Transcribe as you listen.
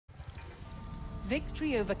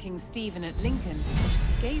Victory over King Stephen at Lincoln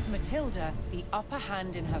gave Matilda the upper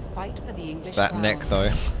hand in her fight for the English crown. That neck,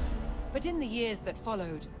 though. But in the years that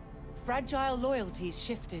followed, fragile loyalties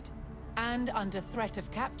shifted, and under threat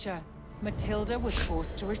of capture, Matilda was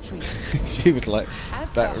forced to retreat. She was like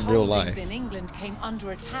that in real life. As her holdings in England came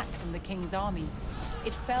under attack from the king's army,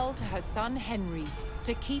 it fell to her son Henry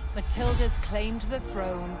to keep Matilda's claim to the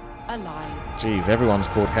throne alive. Jeez, everyone's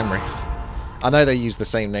called Henry. I know they use the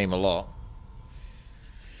same name a lot.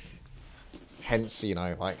 Hence, you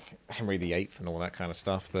know, like Henry VIII and all that kind of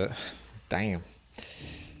stuff, but damn.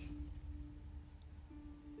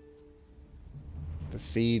 The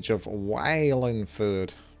Siege of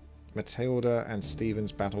Wallingford. Matilda and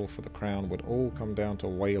Stephen's battle for the crown would all come down to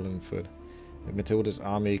Wallingford. If Matilda's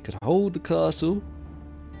army could hold the castle,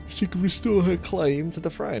 she could restore her claim to the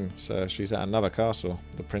throne. So she's at another castle,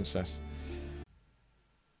 the princess.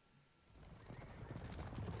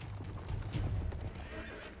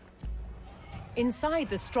 Inside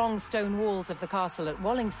the strong stone walls of the castle at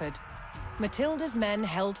Wallingford, Matilda's men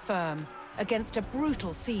held firm against a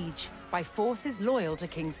brutal siege by forces loyal to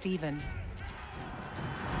King Stephen.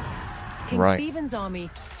 King Stephen's army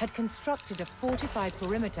had constructed a fortified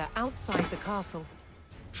perimeter outside the castle,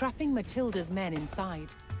 trapping Matilda's men inside.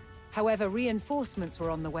 However, reinforcements were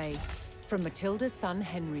on the way from Matilda's son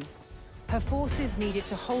Henry. Her forces needed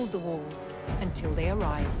to hold the walls until they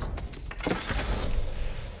arrived.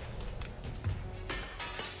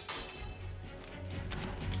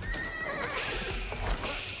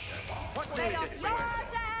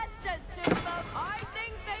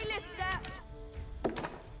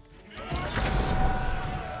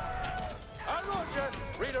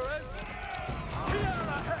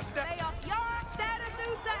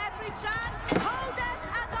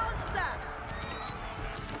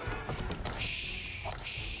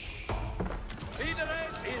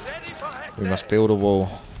 We must build a wall.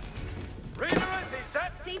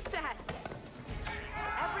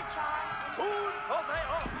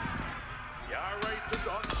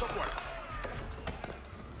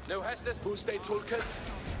 No Hestes, who stay Tulkas?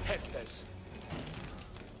 Hestes.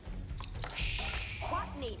 What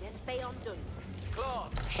needeth be undone?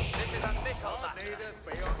 Claude, this is a nickel matter.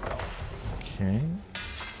 Okay.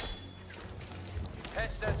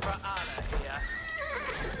 Hestes for Anna here.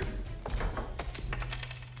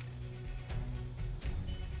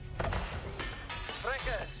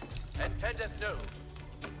 Intendeth no.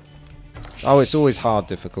 Oh, it's always hard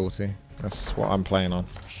difficulty. That's what I'm playing on.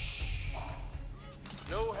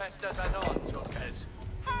 No Hestes anon, Tulkas.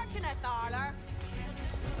 Hearkeneth, Arler.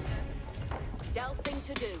 Delphing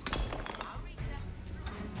to do.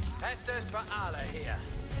 Hestes for Allah here.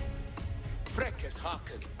 Freckes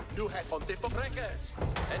hearken. Nu has on dip of Freckes.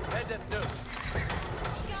 Intendeth no.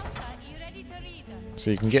 So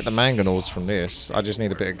you can get the manganese from this. I just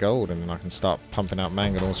need a bit of gold and then I can start pumping out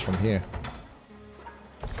manganese from here.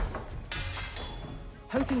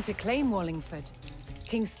 Hoping to claim Wallingford,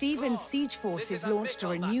 King Stephen's siege forces launched a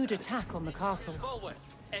renewed attack on the castle.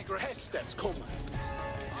 Hestes cometh.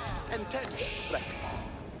 Intendeth Freckes.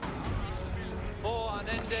 For an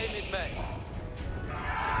end day mid-May.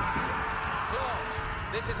 Claude,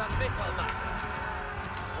 this is a mickle matter.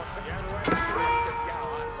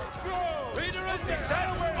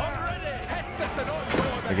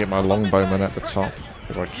 I get my longbowman at the top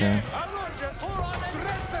if I can.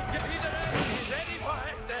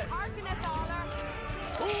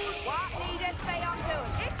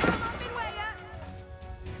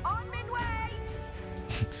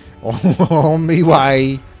 On me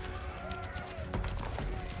way.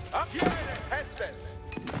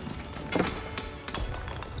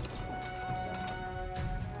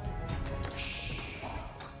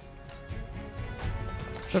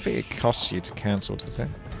 I don't think it costs you to cancel, does it?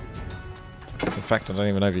 In fact, I don't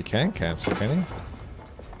even know if you can cancel, can you?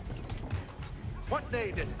 What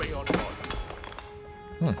needeth be on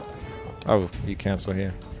board? Oh, you cancel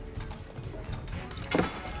here.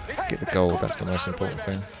 Let's get the gold, that's the most important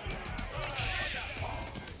thing.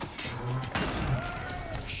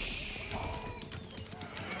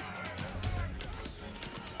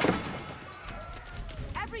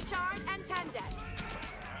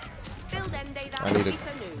 I need a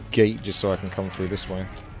gate just so I can come through this way.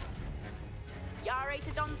 Yare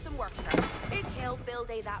to done some work there. Who kill build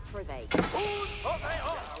a that for they?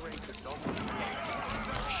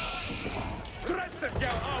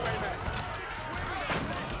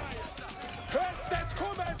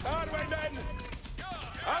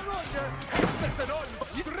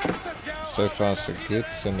 So far so good.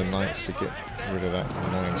 Send the knights to get rid of that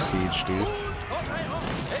annoying siege dude.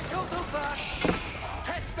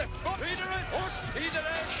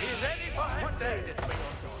 He's ready for Hestes.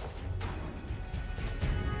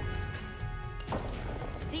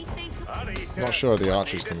 I'm not sure the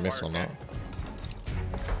archers can miss or not.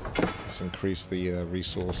 Let's increase the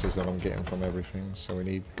resources that I'm getting from everything, so we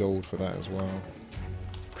need gold for that as well.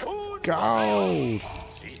 Gold!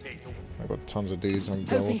 I've got tons of dudes on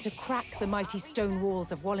Hoping gold. to crack the mighty stone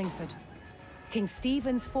walls of Wallingford, King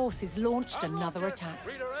Stephen's forces launched another attack.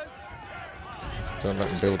 Don't let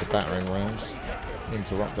them build the battering rams.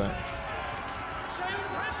 Interrupt that.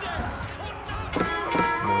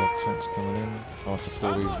 More attacks coming in. I'll have to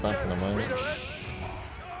pull these back in a moment.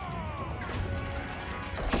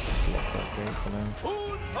 Let's let that go for now.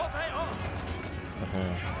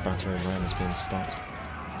 Battering ram is being stopped.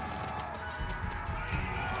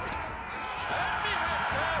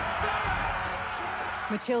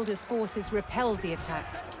 Matilda's forces repelled the attack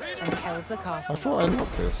and held the I castle. thought I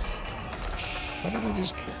locked this. Why did they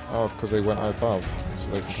just... Oh, because they went above, so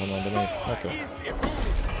they can come underneath. Okay.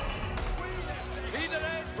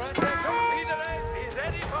 He's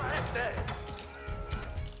ready for Hestes.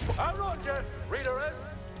 Roger, reader.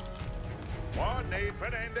 One day for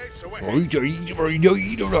Andy, so what needeth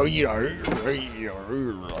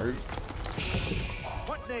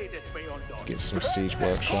me undone? Let's get some siege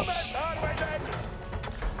workshops.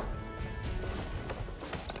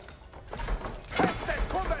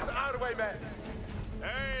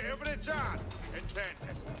 Hey, every John.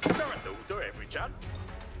 Intended. Do every John.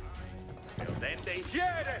 Till then they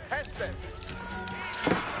hear the Hestes.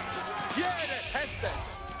 Hear the Hestes.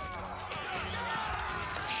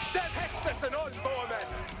 Step Hestes and all bowmen.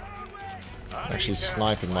 Actually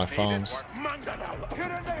sniping my farms.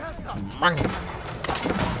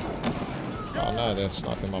 Oh no, they're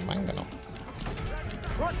sniping my mangonel.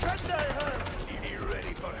 What can they have? Be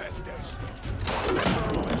ready for Hestes.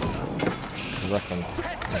 I reckon,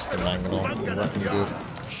 Mr. Mangonel, you reckon good.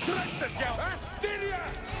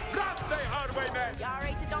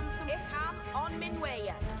 Yari to done some ham on min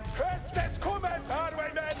way. Hestes coming,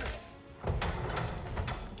 Arwaymen!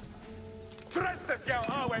 Dressed you,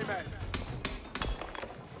 Arwaymen!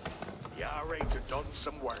 Yari to done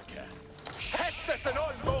some work here. Hestes and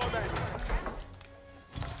all bowmen!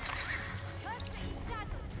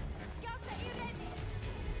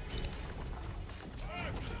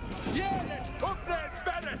 Yeah, up there,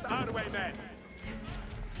 Bennett, Arwaymen!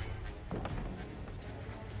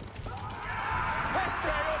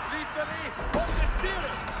 Hestes up, Leafley, on the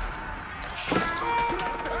steering!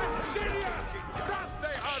 Hestinia! Drop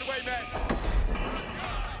the Arwaymen!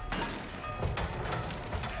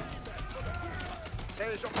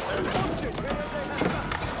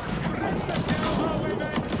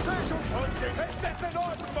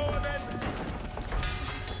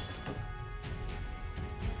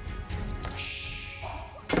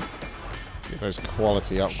 Get those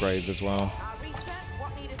quality upgrades as well.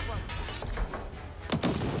 What needed one?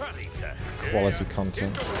 Quality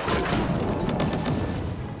content.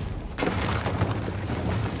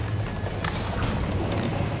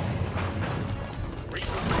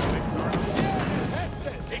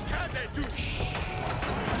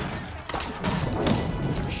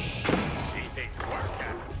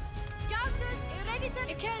 Scouters, you ready to?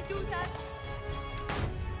 You can't do that.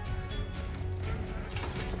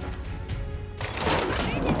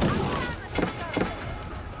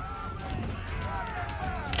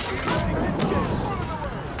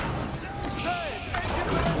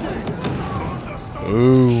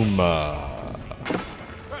 Boom.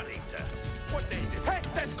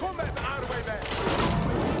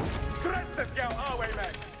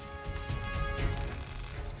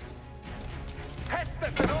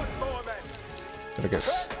 Gotta get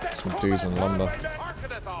some dudes on lumber.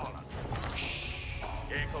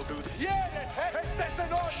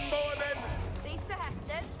 Safe to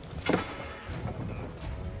Hestes.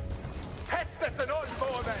 Hestes and all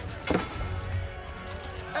more men.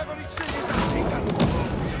 Everything is acting.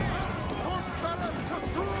 Good balance to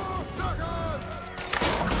straw, Duggan!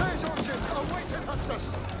 Sage engines awaiting Hestes.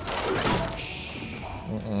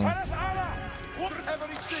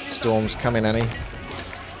 Everything is Storm's coming, Annie.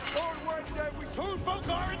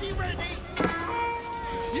 Already ready.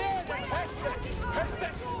 Yeah, Hestes.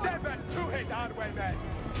 Hestes, step and two-hit Arway men.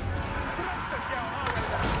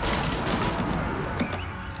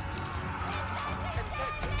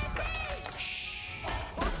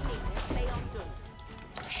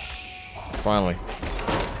 Finally.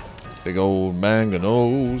 Big old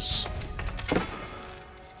mangonels.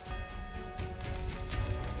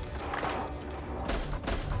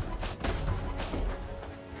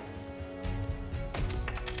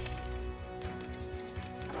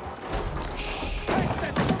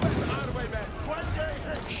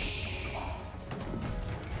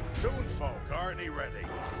 party ready.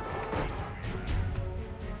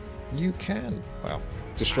 You can. Well,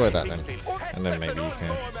 destroy that then. And then maybe you can.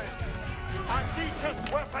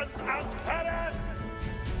 Weapons and cannon!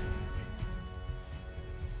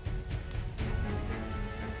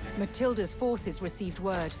 Matilda's forces received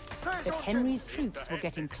word that Henry's troops were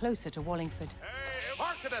getting closer to Wallingford.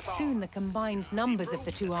 Soon the combined numbers of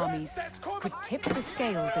the two armies could tip the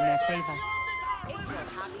scales in their favour. If you're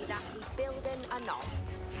happy that he's building a knob.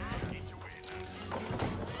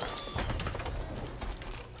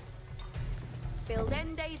 Build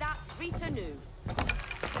end day that Rita knew.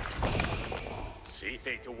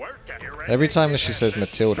 Every time that she says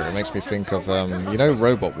Matilda, it makes me think of, you know,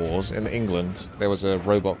 Robot Wars in England. There was a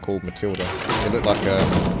robot called Matilda. It looked like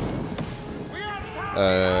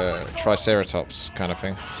a Triceratops kind of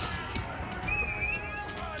thing.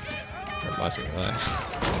 Reminds me of that.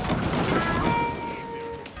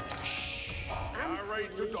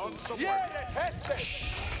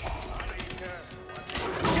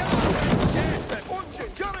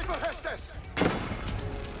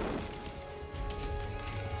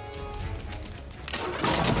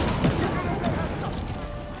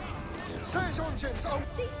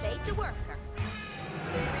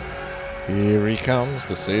 Here he comes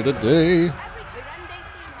to save the day.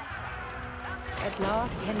 At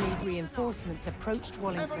last, Henry's reinforcements approached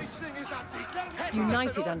Wallingford.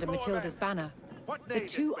 United under Matilda's banner, the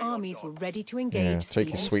two armies were ready to engage. Yeah, take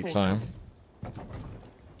your sweet time.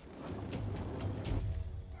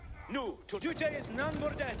 No, WTii is none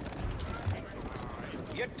more dead.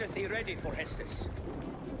 Yet to be ready for Hestus.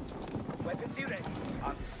 Weapons ready.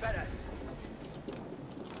 On Ferreth.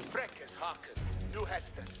 Freckes Haken. No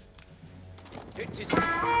Hestus. It is. They'll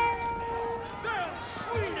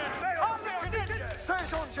swing it!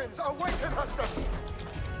 Siege engines awaiting Hestus!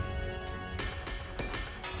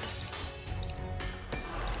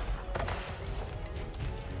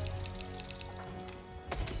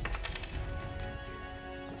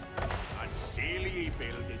 Unseelie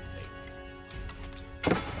building thing.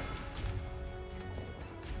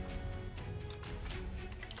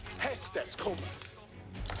 Hestus cometh.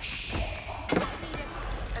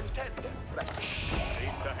 Intended.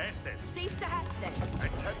 Safe to Hestes. Safe to Hestus.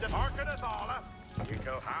 Intended hearkeneth all. You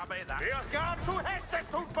go have me that. We are gone to Hestes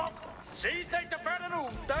to fuck. See take the better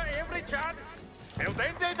room. There every chance. Till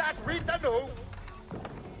then they that read the no.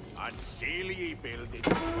 Unseelie building.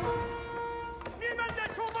 Niemand der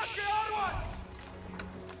too much one.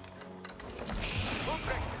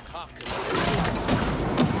 Freckes Haken.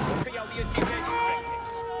 Okay, I'll be ready, Freckes.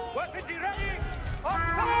 Weapons ready.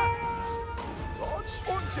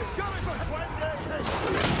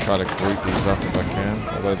 Try to group these up if I can.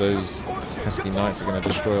 Although those pesky knights are going to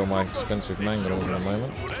destroy all my expensive mangonels in a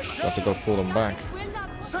moment. So I've got to pull them back.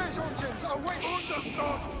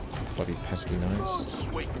 Bloody pesky knights.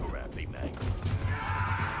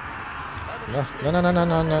 No, no, no, no, no,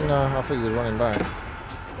 no, no, no. I thought you were running back.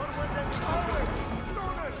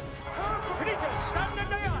 Every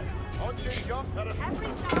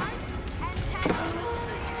time,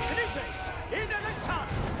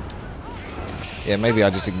 Yeah, maybe I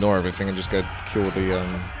just ignore everything and just go kill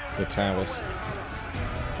the towers.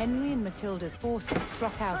 Henry and Matilda's forces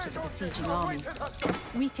struck out at the besieging army,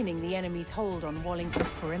 weakening the enemy's hold on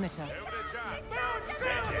Wallingford's perimeter.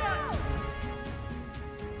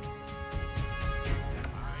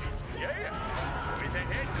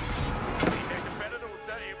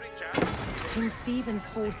 King Stephen's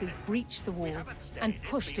forces breached the wall and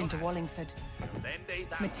pushed into Wallingford.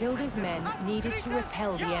 Matilda's men needed to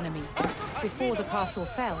repel the enemy before the castle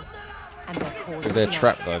fell, and their cause If they're was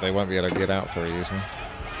trapped lost. though, they won't be able to get out very easily.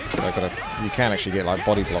 So you can actually get like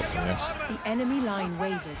body blocks in this. The enemy line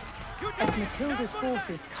wavered as Matilda's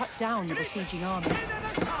forces cut down the besieging army,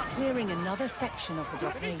 clearing another section of the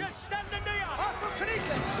blockade.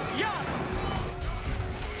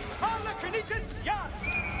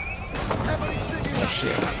 Oh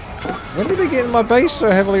shit. When did they get in my base so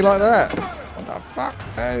heavily like that? What the fuck?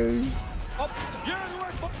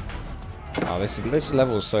 Oh, this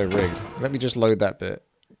level is so rigged. Let me just load that bit,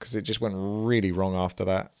 because it just went really wrong after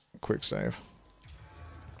that quick save.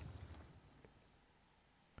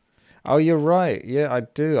 Oh, you're right. Yeah, I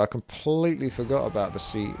do. I completely forgot about the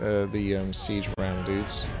siege round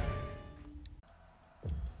dudes.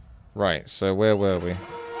 Right, so where were we?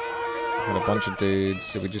 Got a bunch of dudes,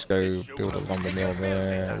 so we just go build a lumber mill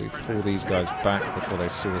there. We pull these guys back before they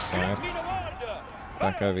suicide.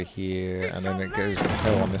 Back over here, and then it goes to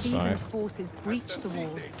hell on this side. Stephen's forces breached the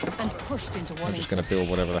wall and pushed into I'm just Wallingford. going to build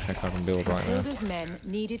whatever the heck I can build right now. Matilda's men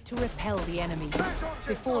needed to repel the enemy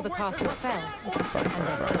before the castle fell, and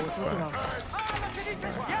their cause was lost.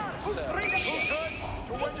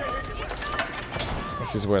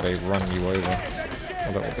 This is where they run you over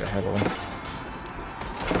a little bit heavily.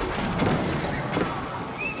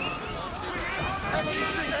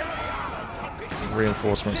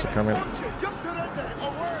 Reinforcements are coming.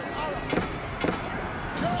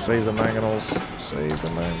 Save the mangonels. Save the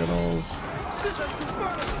mangonels.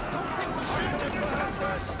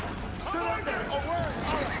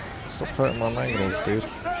 Stop hurting my mangonels, dude.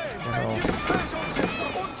 Oh.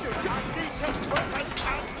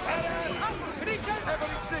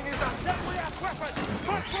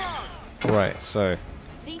 Right, so.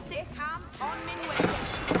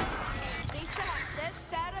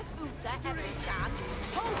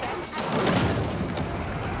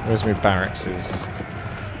 Where's my barracks? It's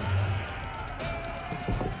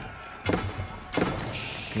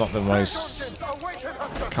not the most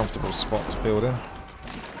comfortable spot to build in.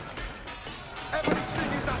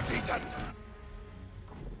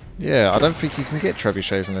 Yeah, I don't think you can get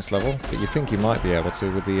trebuchets in this level, but you think you might be able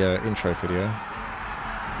to with the intro video.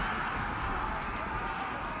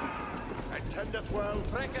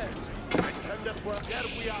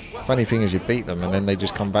 Funny thing is you beat them and then they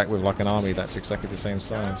just come back with like an army that's exactly the same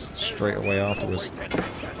size straight away afterwards.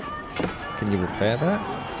 Can you repair that?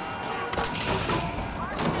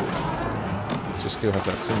 It just still has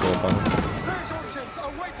that symbol button.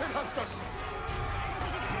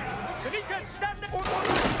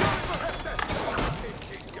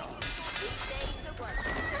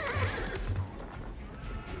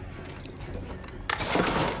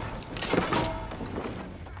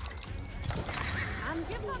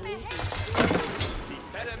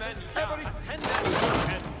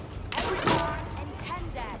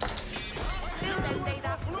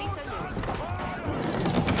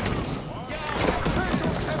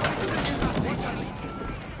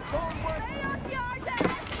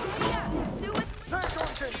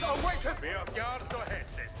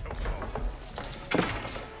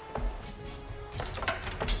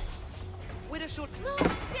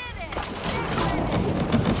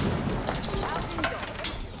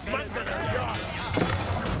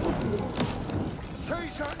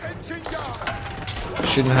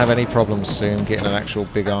 Shouldn't have any problems soon getting an actual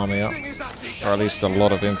big army up, or at least a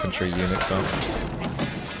lot of infantry units up,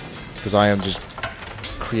 because I am just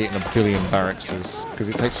creating a billion barracks because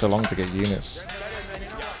it takes so long to get units.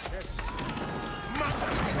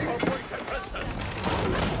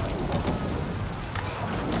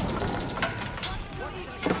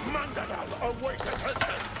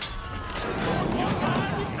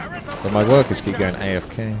 But my workers keep going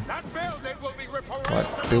AFK.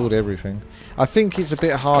 Like, build everything. I think it's a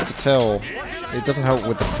bit hard to tell. It doesn't help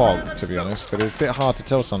with the fog, to be honest, but it's a bit hard to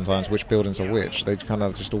tell sometimes which buildings are which. They kind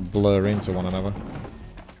of just all blur into one another.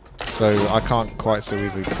 So I can't quite so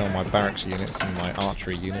easily tell my barracks units and my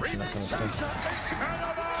archery units and that kind of stuff.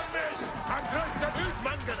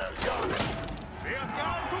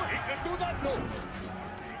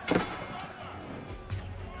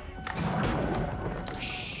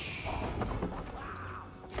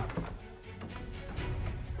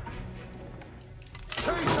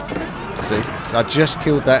 See, I just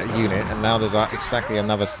killed that unit, and now there's exactly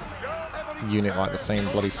another unit like the same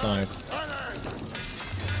bloody size.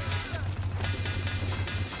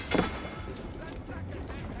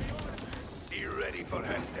 Are you ready for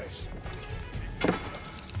Hestus?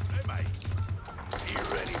 Hey, mate. Are you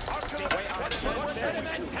ready for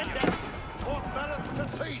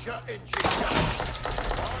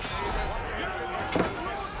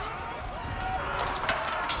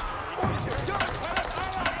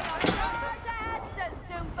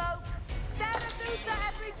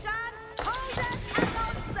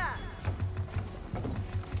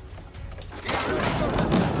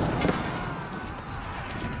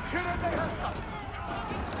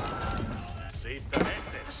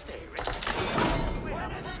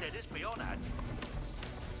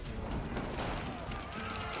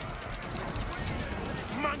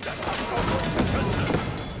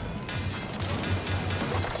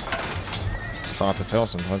It's hard to tell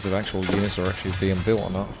sometimes if actual units are actually being built or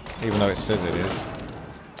not, even though it says it is.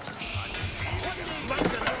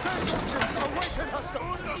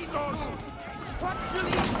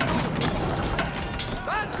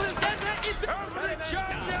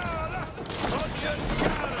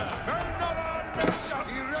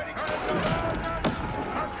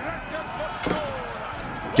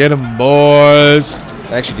 Get 'em, boys!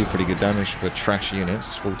 They actually do pretty good damage for trash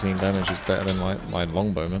units. 14 damage is better than my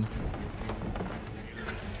longbowmen.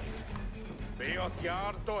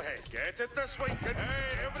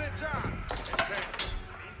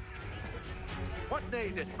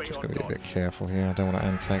 Just gotta be a bit careful here. I don't want to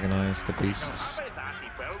antagonize the beasts.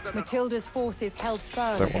 Matilda's forces held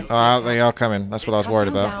firm. They are coming. That's what I was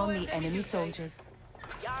worried cutting about. down the enemy soldiers.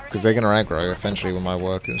 Because they're going to aggro eventually with my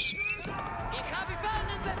workers.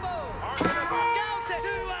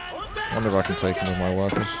 I wonder if I can take them with my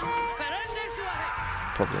workers.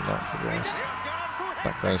 Probably not, to be honest.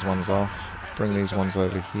 Back those ones off. Bring these ones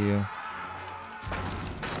over here.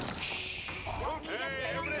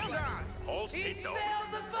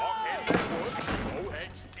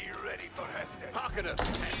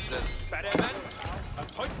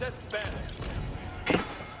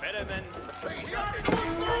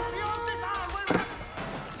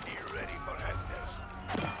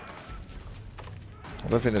 I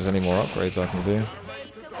don't think there's any more upgrades I can do.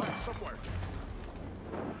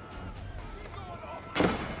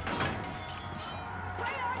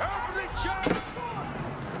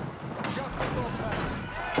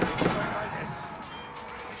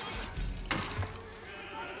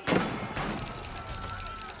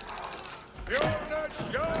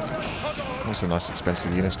 Also nice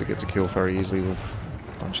expensive units to get to kill very easily with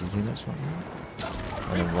a bunch of units like that.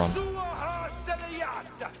 And then run.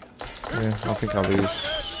 Yeah, I think I'll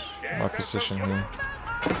lose my position here.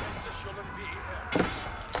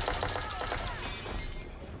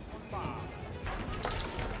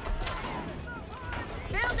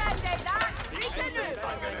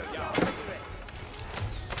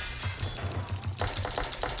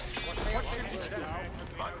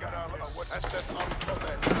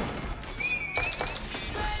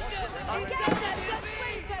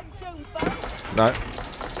 No.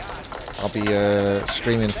 I'll be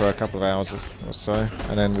streaming for a couple of hours or so,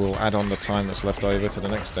 and then we'll add on the time that's left over to the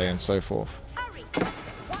next day and so forth.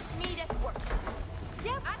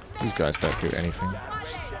 These guys don't do anything.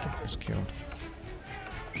 Just killed.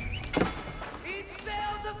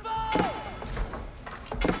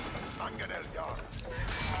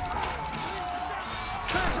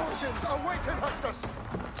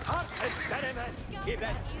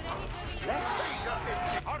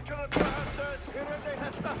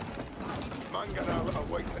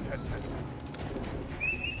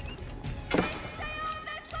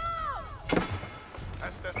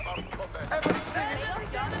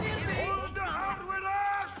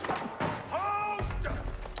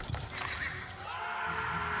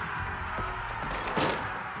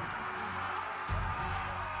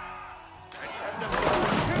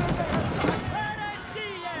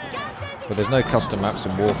 But there's no custom maps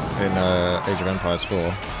in Age of Empires 4.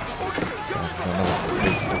 Another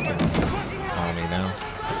big fucking army now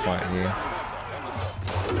to fight here.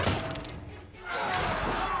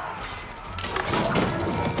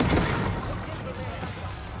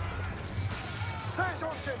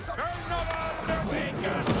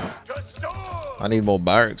 I need more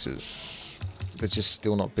barracks. They're just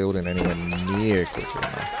still not building anywhere near quickly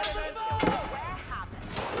enough.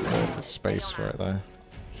 There's the space for it though.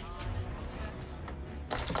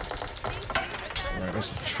 Right,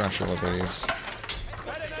 let's trash all of these.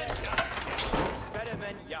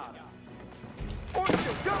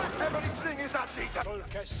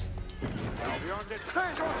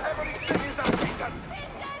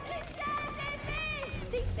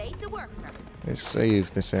 Let's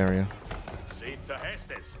save this area.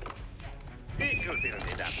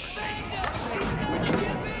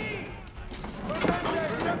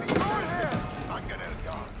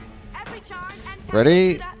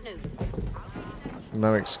 Ready?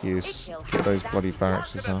 No excuse. Get those bloody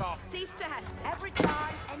barracks up.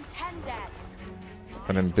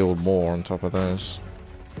 And then build more on top of those.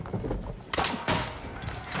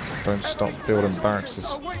 Don't stop building barracks.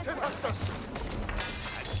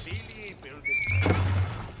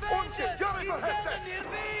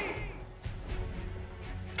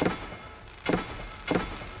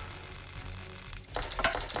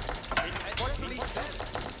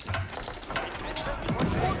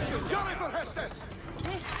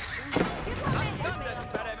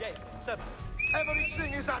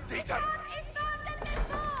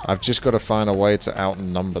 I've just got to find a way to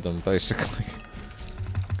outnumber them, basically.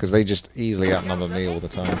 Because they just easily outnumber me all the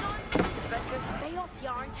time.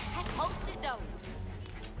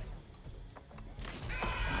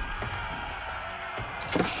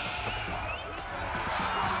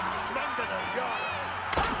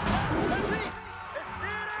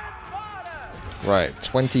 Right,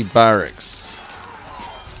 20 barracks.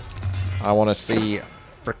 I want to see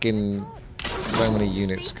frickin' so many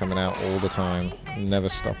units coming out all the time, never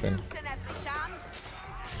stopping.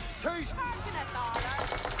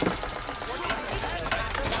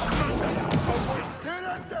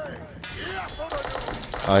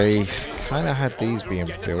 I kind of had these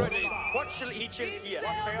being built. What shall each hear?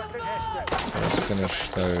 So let's finish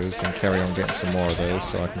those and carry on getting some more of those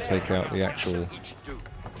so I can take out the actual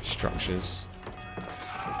structures.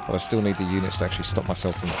 But I still need the units to actually stop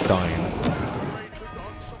myself from dying.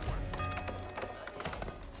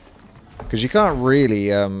 Because you can't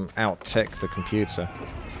really out-tech the computer.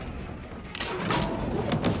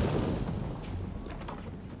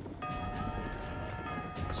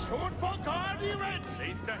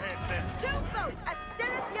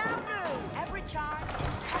 Every charge,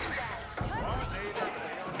 come down.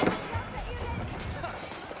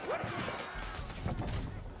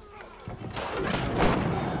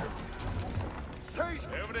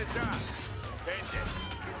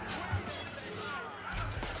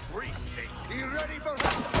 Be ready for to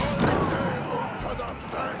the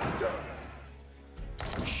band.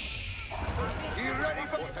 Be ready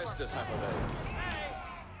for Hestus have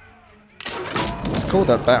It's cool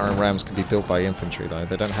that battering rams can be built by infantry though.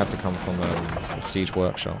 They don't have to come from a siege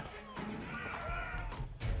workshop.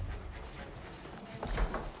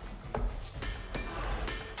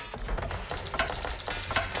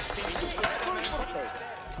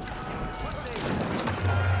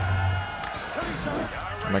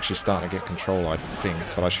 I'm actually starting to get control, I think,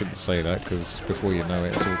 but I shouldn't say that because before you know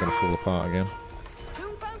it, it's all going to fall apart again.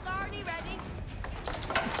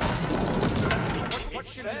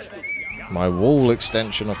 My wall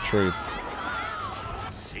extension of truth.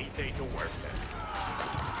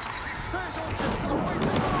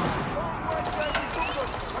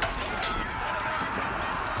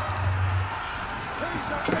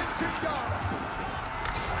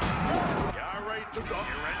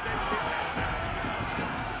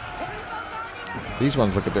 These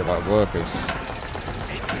ones look a bit like workers.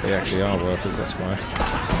 They actually are workers, that's why.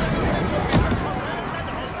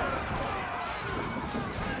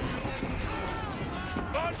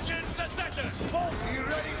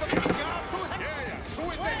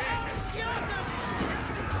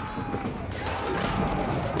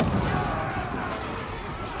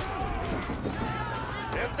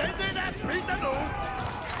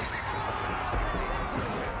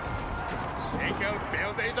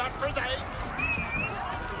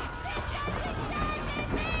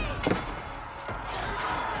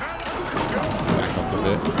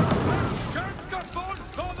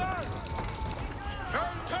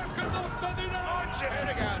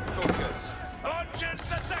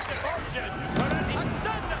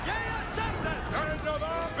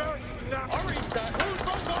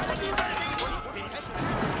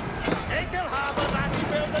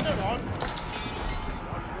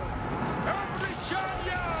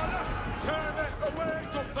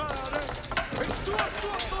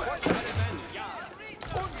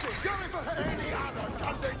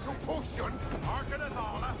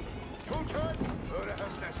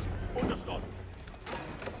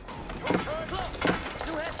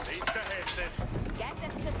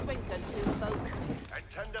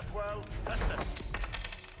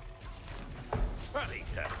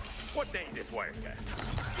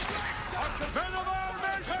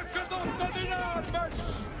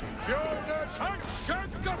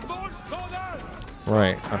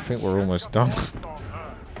 Right, I think we're almost done.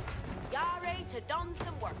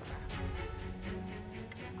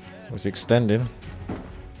 It's extending.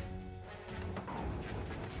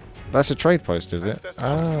 That's a trade post, is it?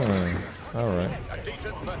 Oh, alright.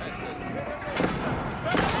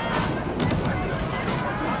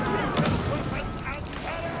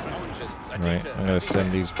 Right, I'm gonna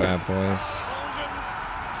send these bad boys.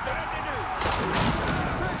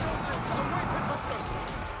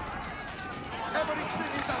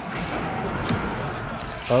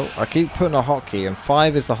 Oh, I keep putting a hotkey, and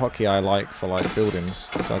 5 is the hotkey I like for like buildings,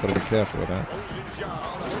 so I've got to be careful with that.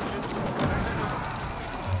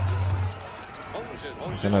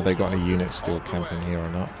 I don't know if they got any units still camping here or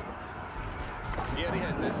not.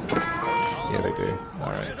 Yeah, they do.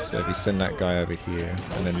 Alright, so if you send that guy over here,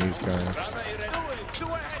 and then these guys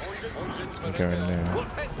go in there.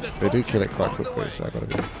 They do kill it quite quickly, so I've got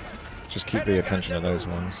to be... Just keep the attention of those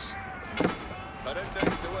ones.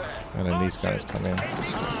 And then these guys come in.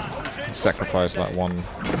 And sacrifice like one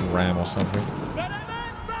ram or something.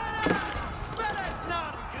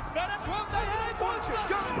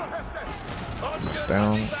 It's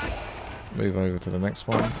down. Move over to the next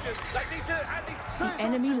one. The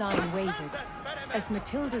enemy line wavered as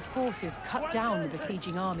Matilda's forces cut down the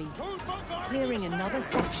besieging army, clearing another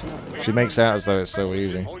section of the... She makes out as though it's so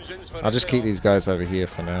easy. I'll just keep these guys over here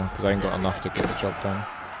for now, because I ain't got enough to get the job done.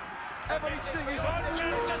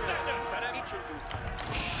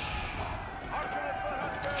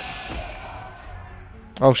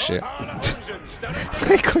 Oh shit.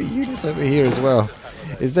 They got units over here as well.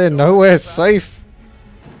 Is there nowhere safe?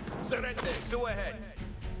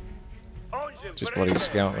 Just bloody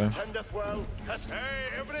scout there. Hey,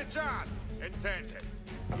 every John, intended.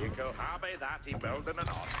 You go habe that he building an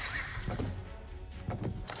on.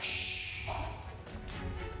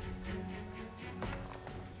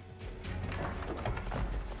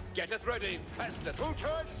 Get it ready. Pester.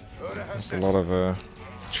 That's a lot of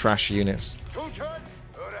trash units.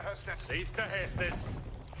 Siege to Hestes.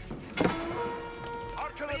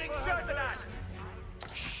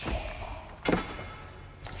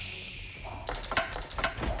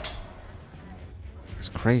 It's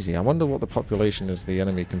crazy. I wonder what the population is of the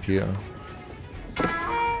enemy computer.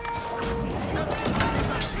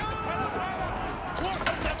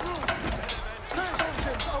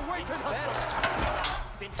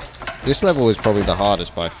 This level is probably the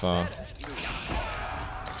hardest by far.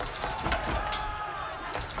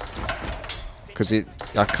 Because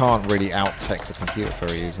I can't really out-tech the computer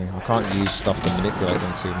very easily. I can't use stuff to manipulate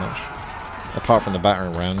them too much. Apart from the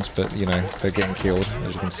battering rams, but you know, they're getting killed,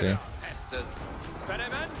 as you can see.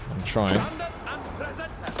 I'm trying.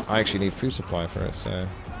 I actually need food supply for it, so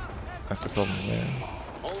that's the problem there.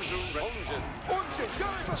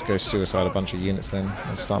 Let's go suicide a bunch of units then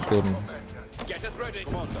and start building. Get it ready,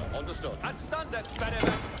 Commander. Understood. And stand it,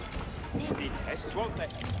 Sperryman.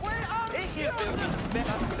 Where are you?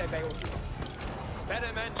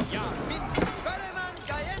 Sperryman, ja. Mit Sperryman,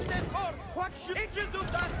 geende vor. What should it do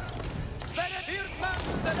that? Sperryman,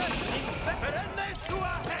 Sperryman, zu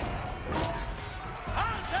ahead.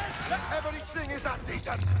 Everything is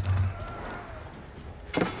updated.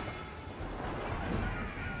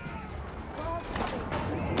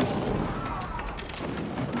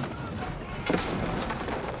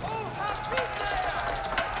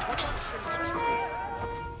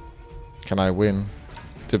 Can I win?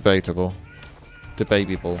 Debatable.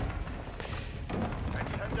 Debatable.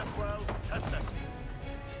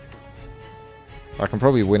 I can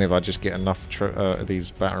probably win if I just get enough of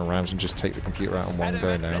these battering rams and just take the computer out in one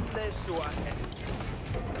go now.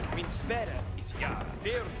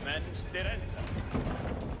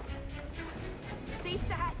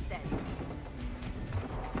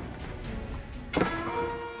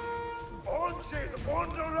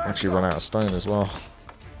 Actually run out of stone as well.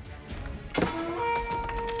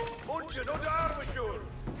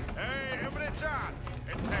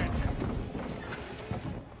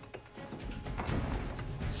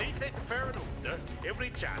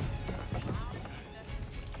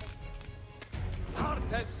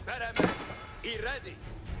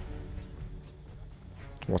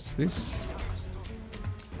 What's this?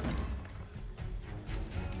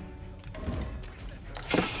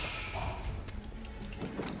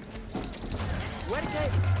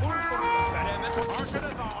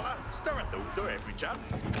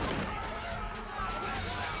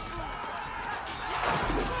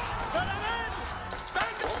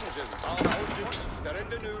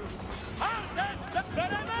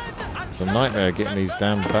 It's a nightmare getting these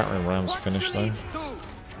damn battering rams finished though.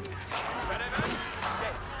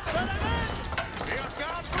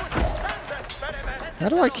 How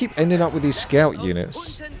do I keep ending up with these scout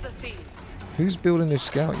units? Who's building these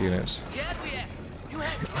scout units?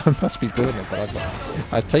 I must be building it, but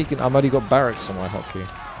I've only got barracks on my hotkey.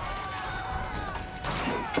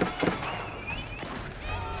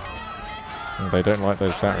 And they don't like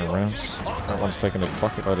those battering rams. That one's taken a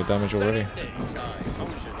bucket load of damage already.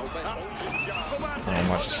 Oh, I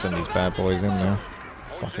might just send these bad boys in now.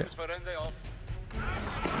 Fuck it.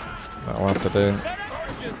 That'll have to do.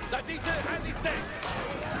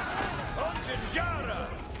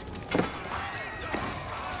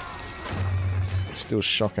 It's still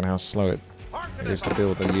shocking how slow it is to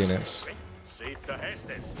build the units.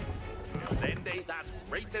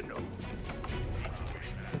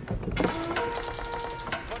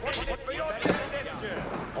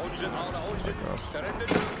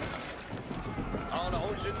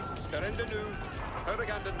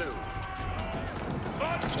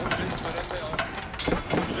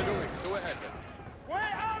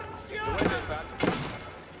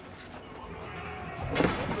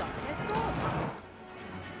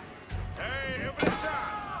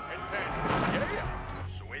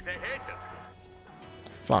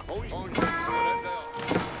 Fuck.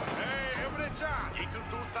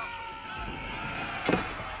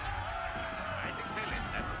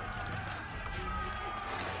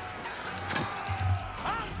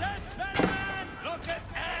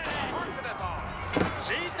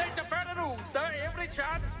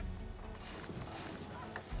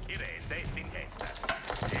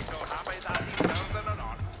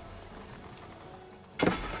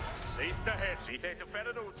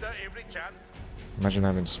 Imagine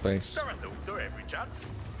having space.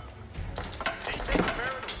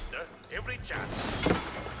 Every chance.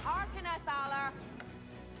 Harken at Thaler.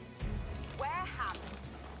 Where have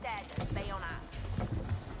stead bayonet?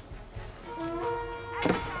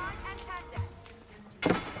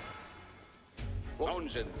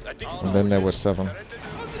 And then there were 7.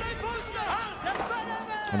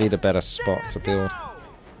 I need a better spot to build.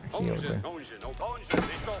 Here we go.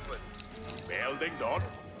 Building done.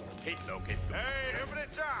 Keep looking. Hey, every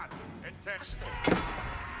chance. Intest.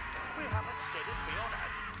 We haven't steadied bayonet.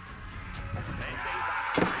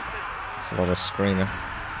 It's a lot of screaming. I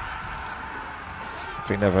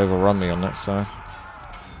think they've overrun me on that side.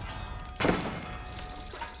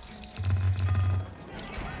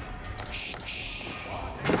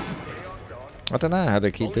 I don't know how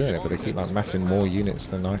they keep doing it, but they keep like massing more units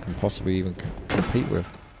than I can possibly even compete with.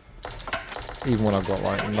 Even when I've got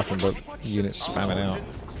like nothing but units spamming out.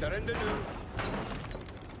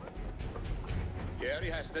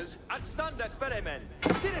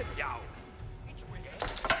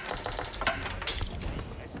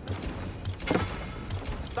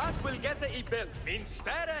 That will get the e-bill. Min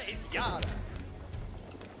spare is yard.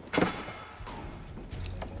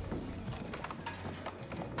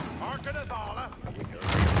 Harken at all.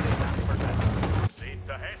 See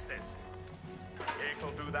the Hestes.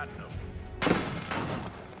 He'll do that now.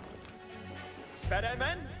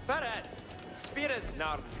 Speremen, Farad. Spires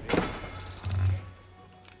nard.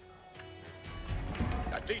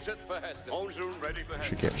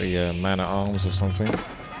 Should get the man at arms or something.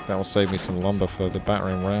 That will save me some lumber for the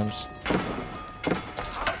battering rams.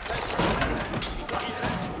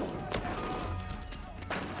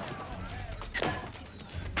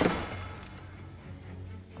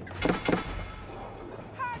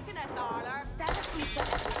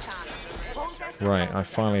 Right, I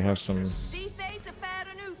finally have some.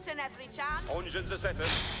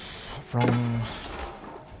 Wrong.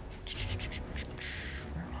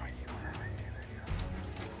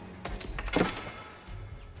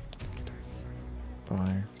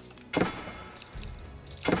 Bye.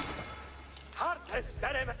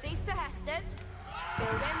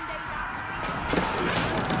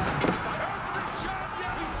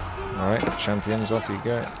 Alright, champions, off you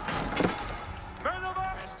go.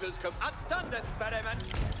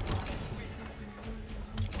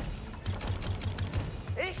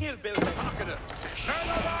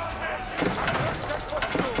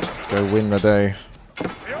 Go win the day.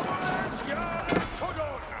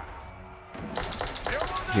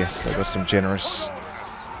 Yes, there were some generous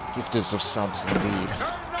gifters of subs indeed.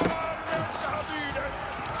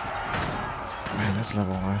 Man, that's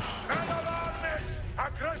level high.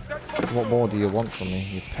 What more do you want from me,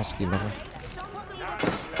 you pesky level?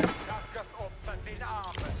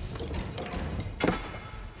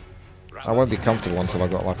 I won't be comfortable until I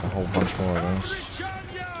got like a whole bunch more of those.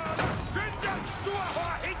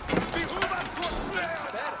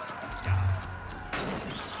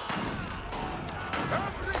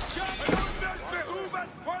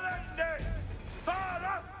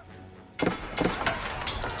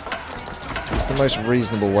 It's the most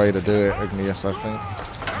reasonable way to do it, Igneous, I think.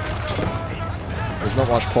 There's not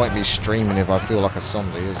much point me streaming if I feel like a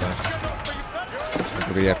zombie, is there?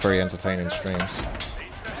 It'll be very entertaining streams.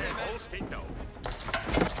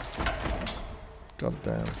 God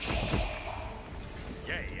damn.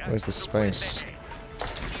 Where's the space?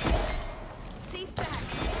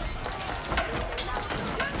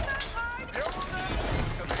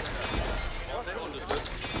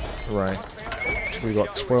 Right. We've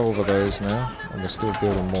got 12 of those now, and we're still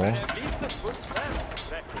building more.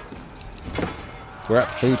 We're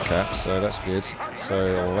at food cap, so that's good. So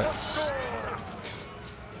let's...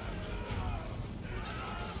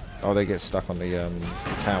 Oh, they get stuck on the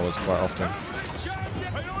towers quite often.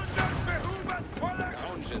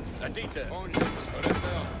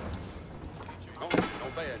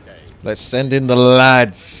 Let's send in the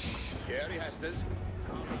lads.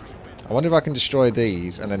 I wonder if I can destroy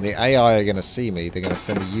these, and then the AI are going to see me. They're going to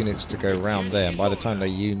send the units to go round there, and by the time the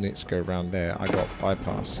units go round there, I got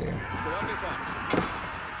bypass here.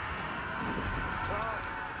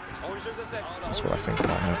 That's what I think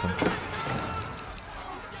might happen.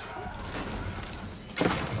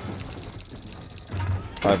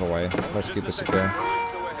 Either way, let's give this a go.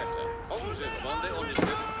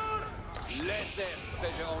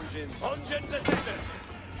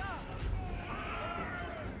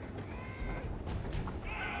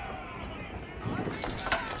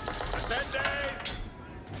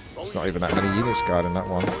 There's not even that many units guarding that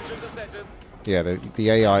one. Yeah,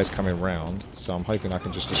 the AI is coming round, so I'm hoping I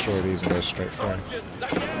can just destroy these and go straight through.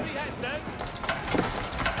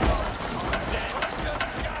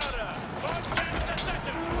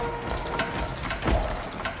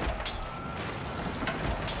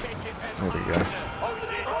 There we go.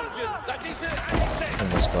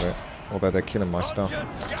 Almost got it. Although they're killing my stuff.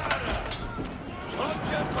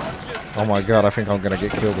 Oh my god, I think I'm going to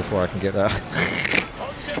get killed before I can get that.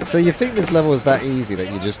 So you think this level is that easy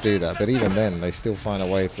that you just do that, but even then, they still find a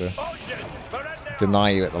way to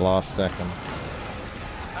deny you at the last second.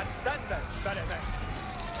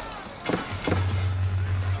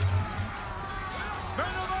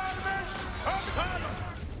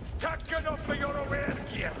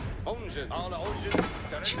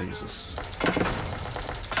 Jesus.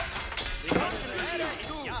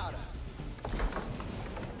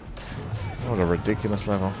 What a ridiculous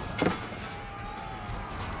level.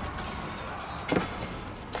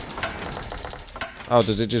 Oh,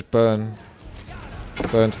 does it just burn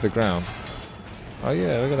to the ground? Oh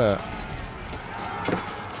yeah, look at that.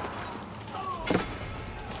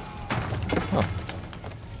 Huh.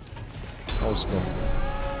 Old school.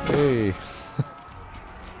 Hey.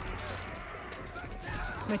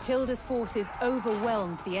 Matilda's forces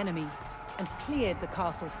overwhelmed the enemy and cleared the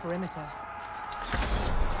castle's perimeter.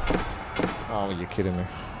 Oh, you're kidding me.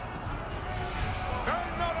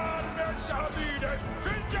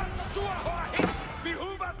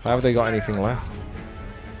 How have they got anything left?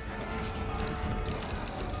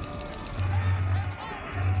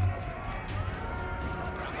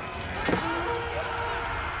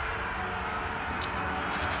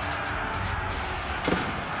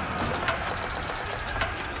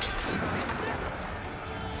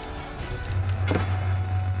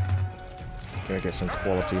 Gotta get some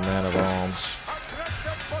quality man of arms.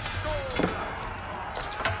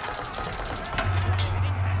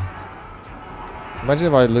 Imagine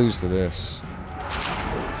if I lose to this.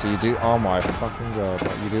 So you do, oh my fucking god,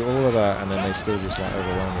 like you do all of that and then they still just like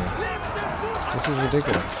overwhelm you. This is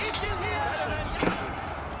ridiculous.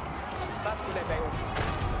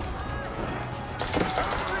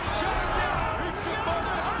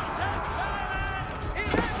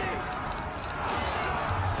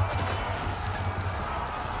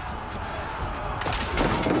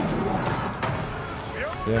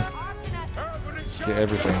 Yeah. Get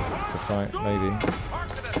everything to fight, maybe.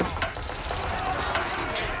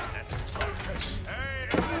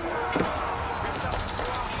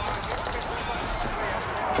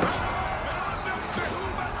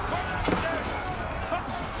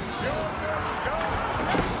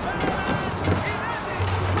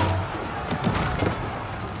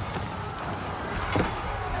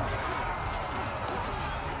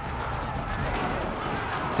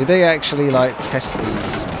 Did they actually like test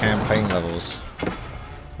these campaign levels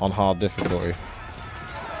on hard difficulty?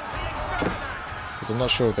 Because I'm not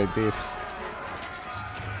sure if they did.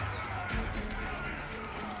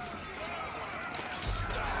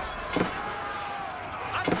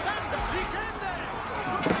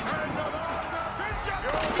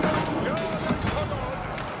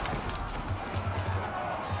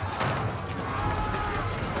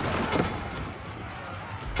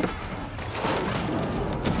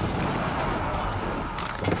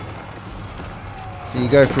 So you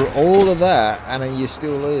go through all of that and then you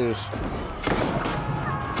still lose.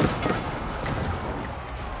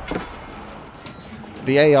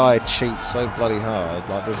 The AI cheats so bloody hard,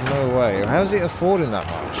 like there's no way. How's it affording that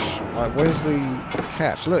much? Like where's the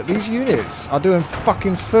catch? Look, these units are doing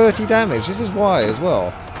fucking 30 damage. This is why as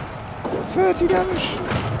well. 30 damage?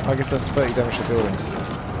 I guess that's 30 damage to buildings.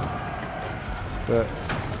 But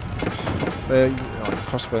they're like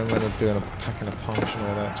crossbowmen are doing a pack and a punch and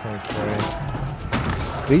all that, 23.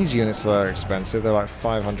 These units are expensive, they're like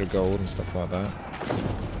 500 gold and stuff like that.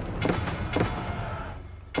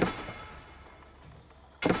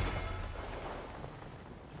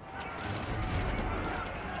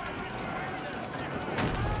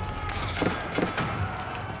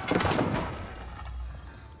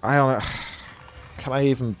 I don't know. Can I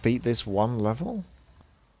even beat this one level?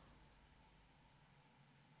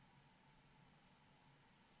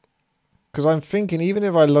 Because I'm thinking, even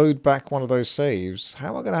if I load back one of those saves, how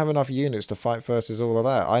am I going to have enough units to fight versus all of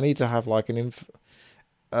that? I need to have like an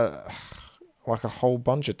like a whole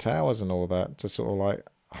bunch of towers and all that to sort of like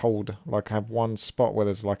hold, like have one spot where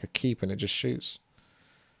there's like a keep and it just shoots.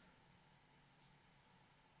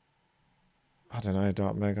 I don't know,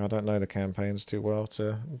 Dark Meg. I don't know the campaigns too well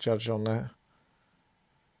to judge on that.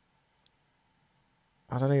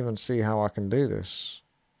 I don't even see how I can do this.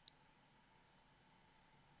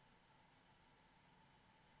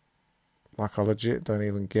 Like, I legit don't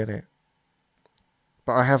even get it.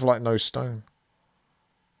 But I have, like, no stone.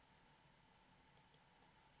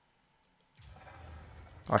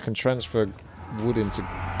 I can transfer wood into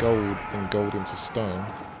gold and gold into stone.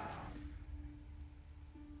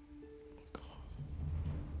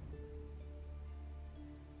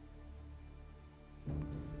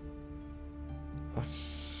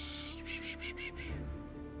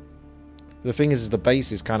 The thing is the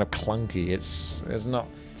base is kind of clunky. It's not.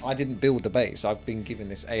 I didn't build the base. I've been given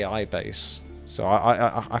this AI base, so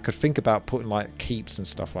I could think about putting like keeps and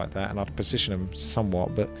stuff like that, and I'd position them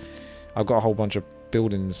somewhat. But I've got a whole bunch of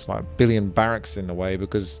buildings, like a billion barracks in the way,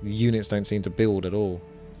 because the units don't seem to build at all.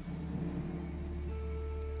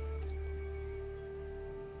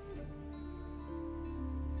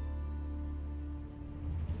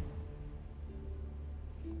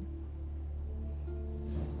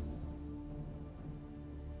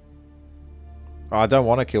 I don't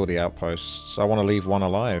want to kill the outposts. I want to leave one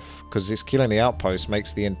alive, because this killing the outpost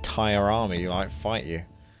makes the entire army like fight you.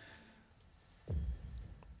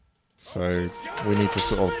 So we need to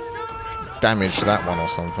sort of damage that one or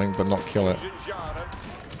something, but not kill it.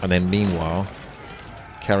 And then meanwhile,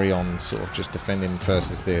 carry on sort of just defending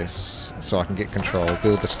versus this, so I can get control,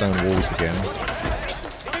 build the stone walls again.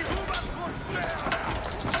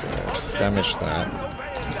 So damage that.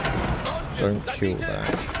 Don't kill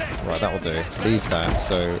that. Right, that'll do. Leave that,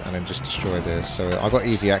 so, and then just destroy this. So I've got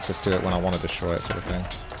easy access to it when I want to destroy it, sort of thing.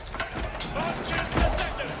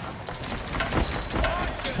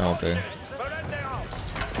 That'll do.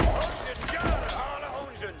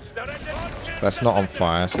 That's not on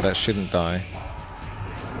fire, so that shouldn't die.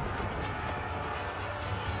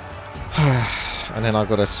 And then I've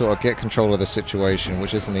got to sort of get control of the situation,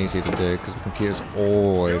 which isn't easy to do, because the computer's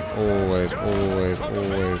always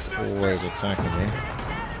attacking me.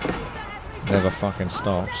 Never fucking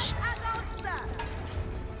stops.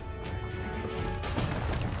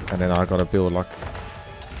 And then I gotta build like...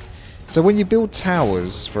 So when you build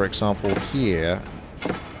towers, for example, here,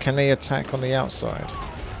 can they attack on the outside?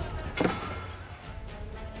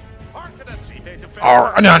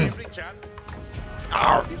 Arnon!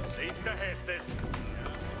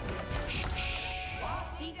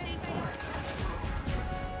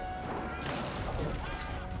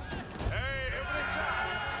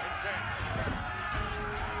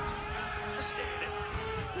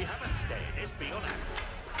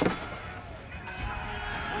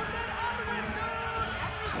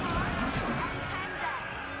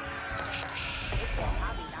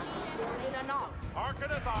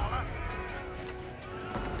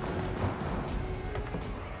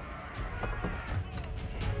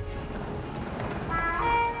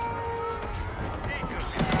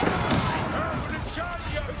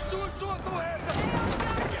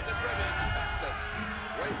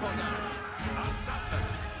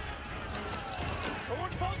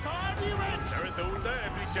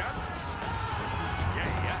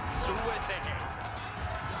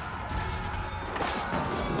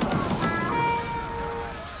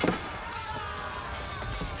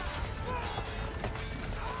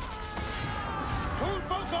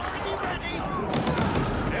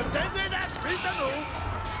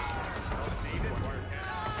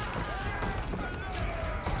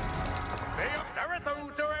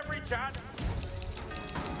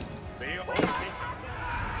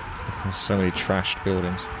 So many trashed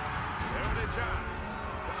buildings.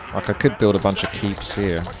 Like I could build a bunch of keeps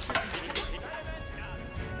here.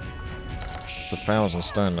 It's 1,000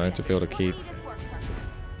 stone though to build a keep.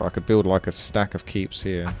 But I could build like a stack of keeps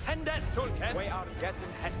here.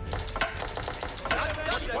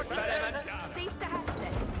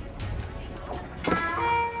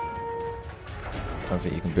 Don't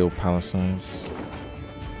think you can build palisades.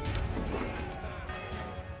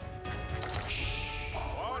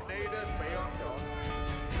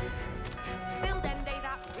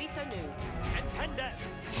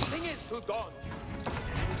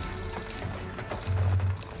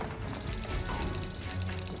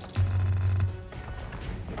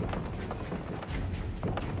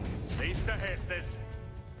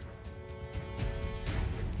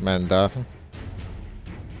 Mandatum.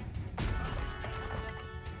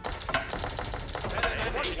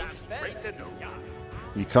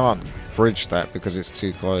 You can't bridge that because it's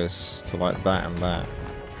too close to like that and that.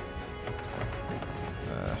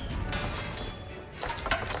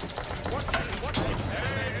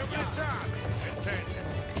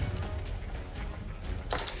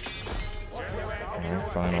 Oh,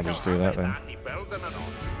 fine, I'll just do that then.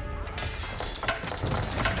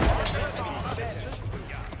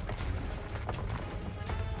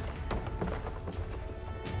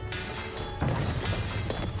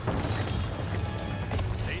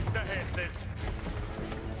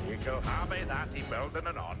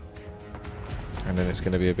 And then it's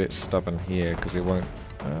going to be a bit stubborn here because it won't...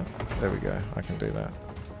 there we go, I can do that.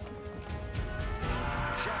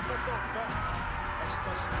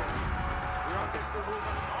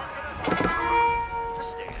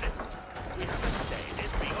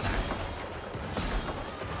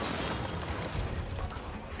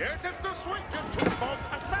 It is the swiftest to folk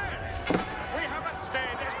astern. We haven't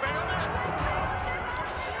stayed as bayonet.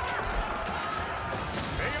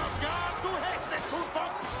 May your God do hastes to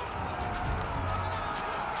folk.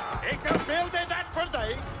 Ik kan beelden dat voor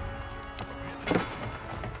thee.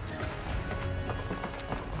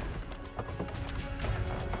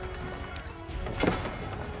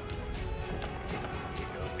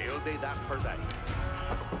 Beelden dat voor thee.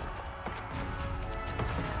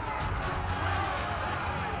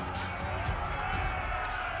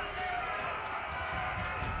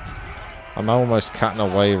 I'm almost cutting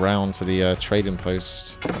away round to the trading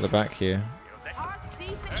post at the back here.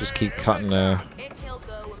 Just keep cutting and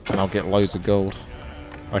I'll get loads of gold.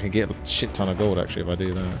 I can get a shit ton of gold actually if I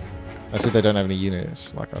do that. I said they don't have any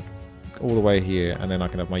units, like all the way here, and then I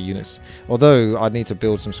can have my units. Although I'd need to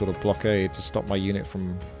build some sort of blockade to stop my unit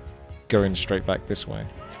from going straight back this way.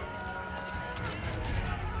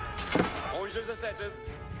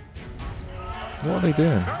 What are they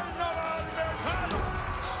doing?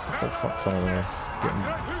 Oh, fuck,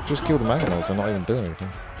 just kill the mangonels, they're not even doing anything.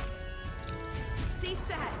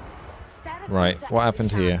 Right, what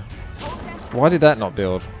happened here? Why did that not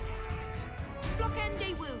build?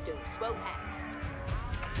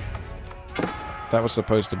 That was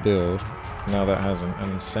supposed to build, now that hasn't,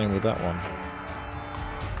 and same with that one.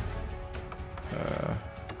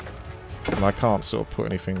 And I can't sort of put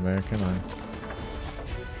anything there, can I?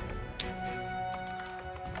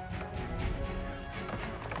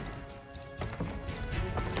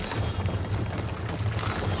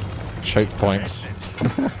 Choke points.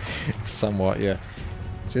 Somewhat, yeah.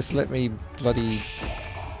 Just let me bloody...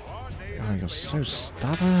 Oh, you're so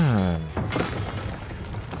stubborn.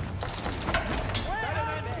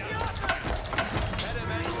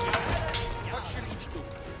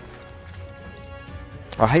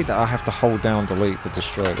 I hate that I have to hold down delete to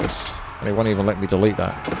destroy this. And it won't even let me delete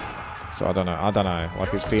that. So I don't know.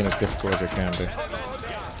 Like, it's being as difficult as it can be.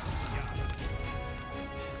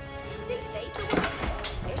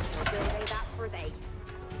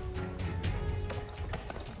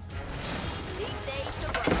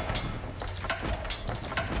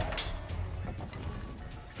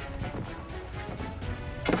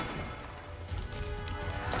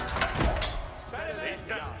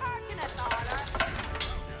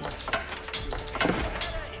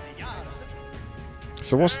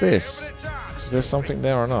 So what's this? Is there something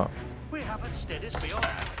there or not?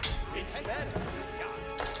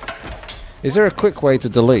 Is there a quick way to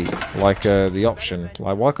delete? Like the option?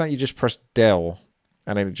 Like, why can't you just press del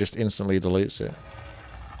and then it just instantly deletes it?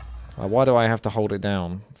 Like, why do I have to hold it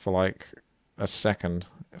down for like a second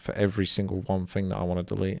for every single one thing that I want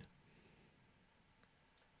to delete?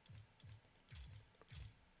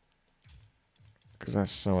 Because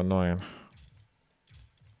that's so annoying.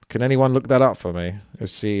 Can anyone look that up for me? And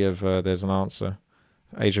see if there's an answer.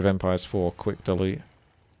 Age of Empires 4, quick delete.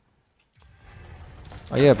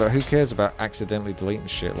 Oh yeah, but who cares about accidentally deleting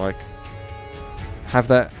shit? Like, have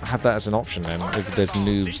that as an option then, if there's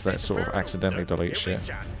noobs that sort of accidentally delete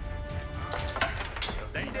shit.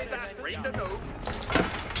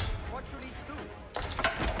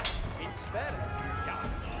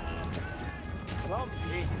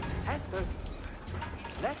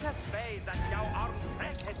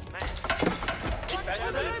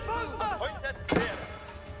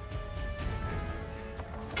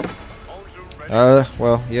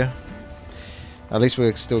 Well, yeah. At least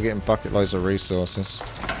we're still getting bucket loads of resources.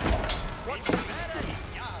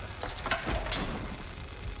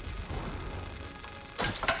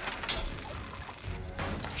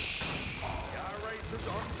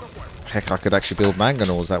 Heck, I could actually build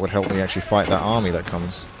mangonels. That would help me actually fight that army that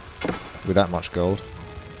comes with that much gold.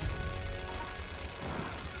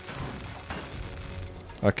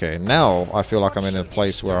 Okay, now I feel like I'm in a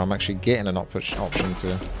place where I'm actually getting an option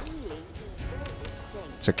to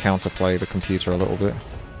counterplay the computer a little bit.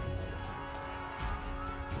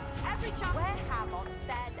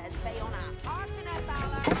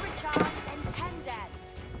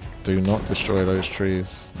 Do not destroy those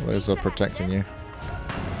trees. Those are protecting you.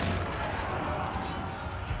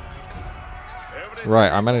 Right,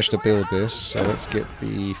 I managed to build this, so let's get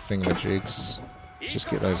the thingamajigs. Just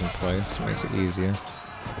get those in place, makes it easier.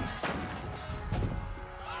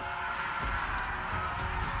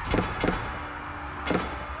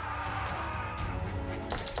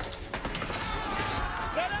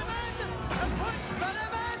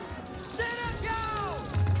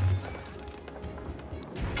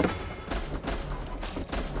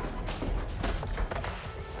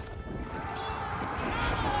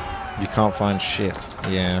 You can't find shit.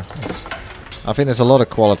 Yeah. I think there's a lot of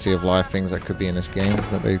quality of life things that could be in this game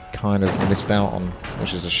that they kind of missed out on,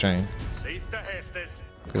 which is a shame.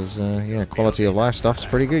 Because, yeah, quality of life stuff's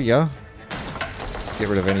pretty good, yo. Let's get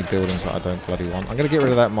rid of any buildings that I don't bloody want. I'm going to get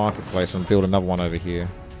rid of that marketplace and build another one over here.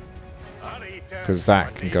 Because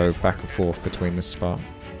that can go back and forth between this spot.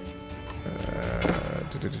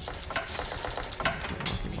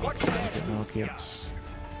 Markets.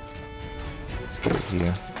 Let's go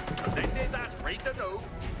here.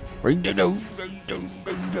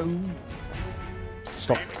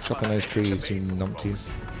 Stop chopping those trees, you numpties.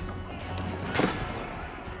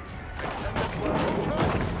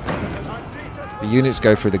 The units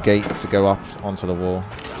go through the gate to go up onto the wall.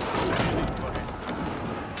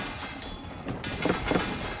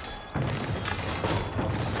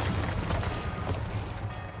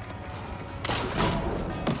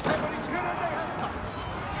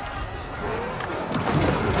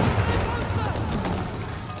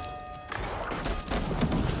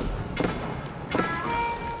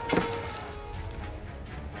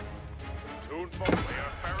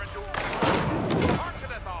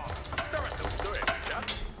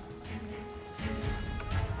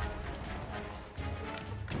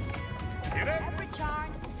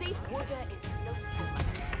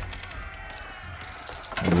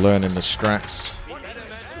 I'm learning the strats.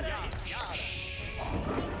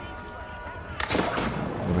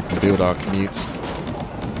 And we can build our commute.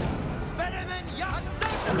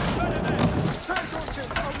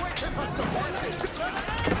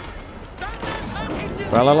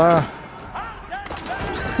 Falala!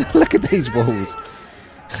 Look at these walls.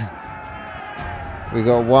 We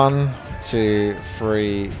got 1, 2,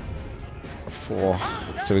 3, 4.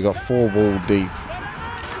 So we got 4 wall deep.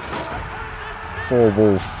 4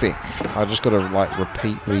 wall thick. I just gotta like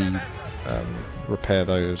repeatedly repair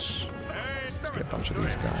those. Let's get a bunch of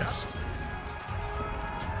these guys.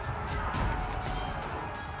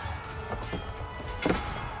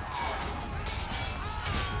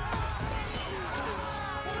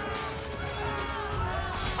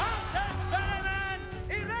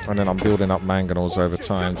 And then I'm building up mangonels over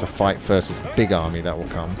time to fight versus the big army that will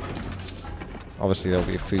come. Obviously there'll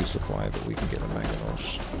be a food supply, but we can get the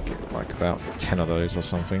mangonels. Get like about 10 of those or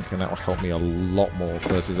something, and that will help me a lot more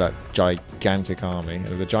versus that gigantic army. And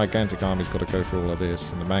if the gigantic army's got to go through all of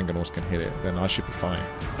this, and the mangonels can hit it, then I should be fine.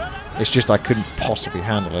 It's just I couldn't possibly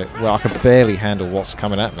handle it. Well, I could barely handle what's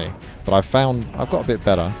coming at me. But I've got a bit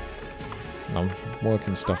better. And I'm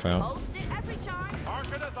working stuff out.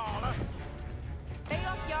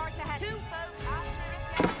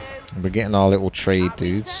 We're getting our little trade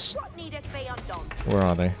dudes. Where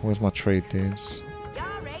are they? Where's my trade dudes?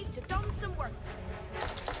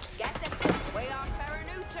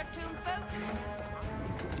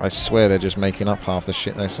 I swear they're just making up half the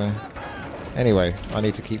shit they say. Anyway, I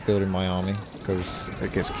need to keep building my army because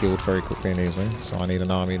it gets killed very quickly and easily. So I need an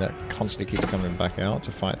army that constantly keeps coming back out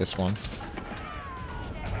to fight this one.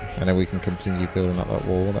 And then we can continue building up that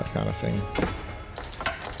wall, that kind of thing.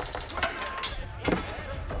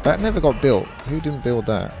 That never got built. Who didn't build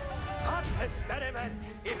that?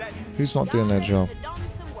 Who's not doing their job?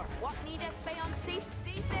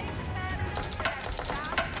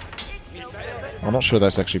 I'm not sure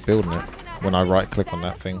that's actually building it when I right click on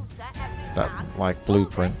that thing. That like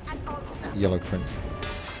blueprint. Yellow print.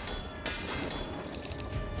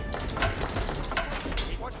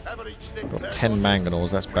 Got 10 mangonels,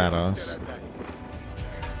 that's badass.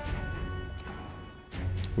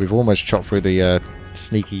 We've almost chopped through the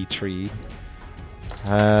sneaky tree.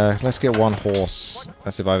 Let's get 1 horse.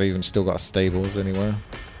 That's if I've even still got stables anywhere.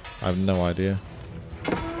 I have no idea.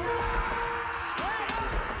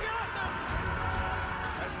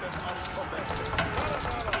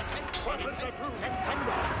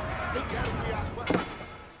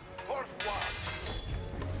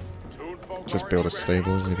 Just build a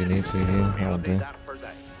stables if you need to here. That'll do.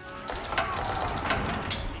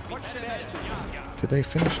 Did they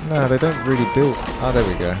finish? No, they don't really build. Oh, there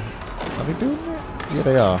we go. Are they building it? Yeah,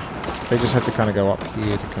 they are. They just had to kind of go up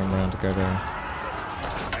here to come around to go there.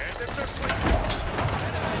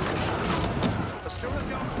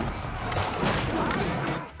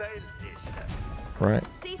 Right.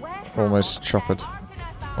 Almost chopped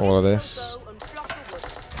all of this.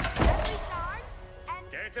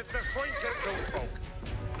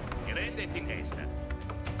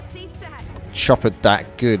 Chopped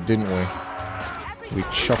that good, didn't we? We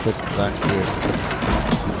chopped that good.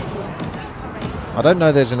 I don't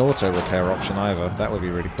know there's an auto repair option either. That would be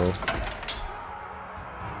really cool.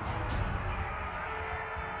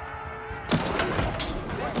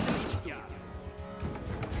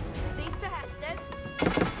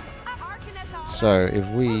 So if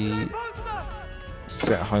we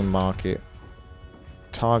Set home market.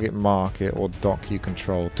 Target market or dock you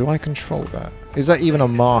control. Do I control that? Is that even a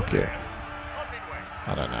market?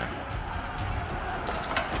 I don't know.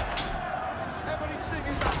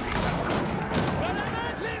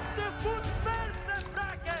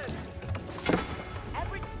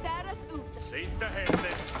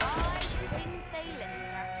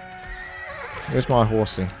 Where's my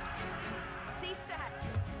horsey?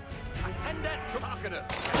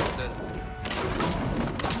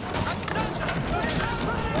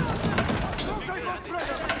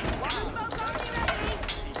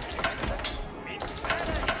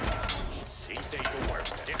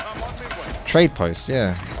 Trade posts,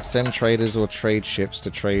 yeah. Send traders or trade ships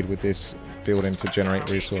to trade with this building to generate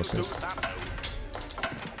resources.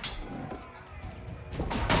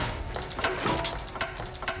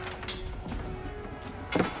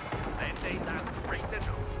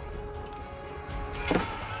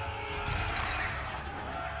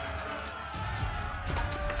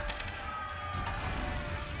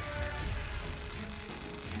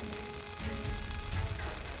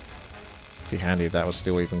 Be handy if that was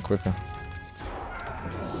still even quicker.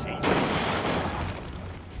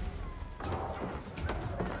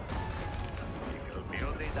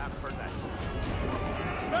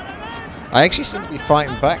 I actually seem to be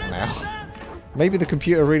fighting back now. Maybe the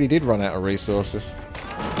computer really did run out of resources.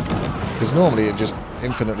 Because normally it just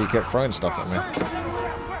infinitely kept throwing stuff at me.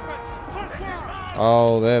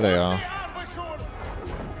 Oh, there they are.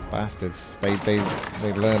 Bastards. They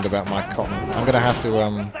learned about my cotton. I'm going to have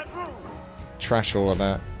to trash all of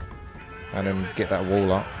that. And then get that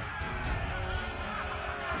wall up.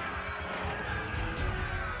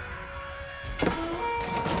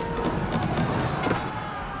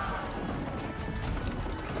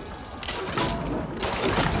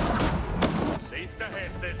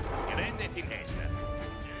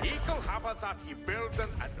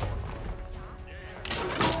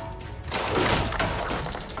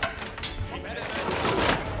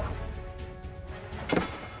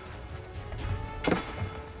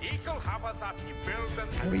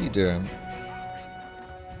 What are you doing?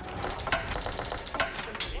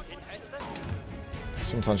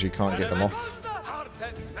 Sometimes you can't get them off.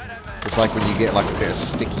 It's like when you get like a bit of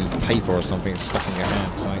sticky paper or something stuck in your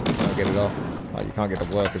hand, so you can't get it off. Like you can't get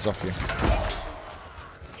the workers off you.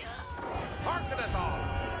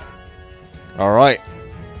 Alright.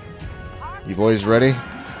 You boys ready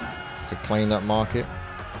to claim that market?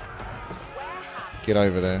 Get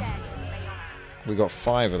over there. We got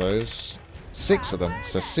 5 of those. 6 of them.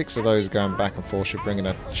 So 6 of those going back and forth should bring in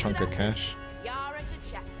a chunk of cash.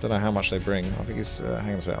 Don't know how much they bring. I think it's,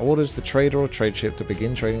 hang on a sec. Orders the trader or trade ship to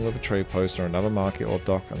begin trading with a trade post or another market or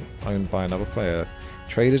dock owned by another player.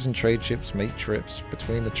 Traders and trade ships make trips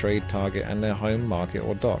between the trade target and their home market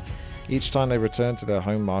or dock. Each time they return to their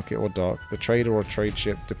home market or dock, the trader or trade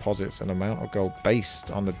ship deposits an amount of gold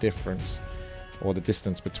based on the difference or the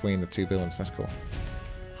distance between the 2 buildings. That's cool.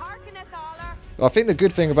 I think the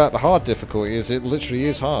good thing about the hard difficulty is it literally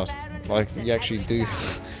is hard. Like, you actually do...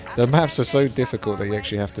 the maps are so difficult that you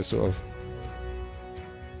actually have to sort of...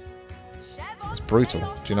 It's brutal, do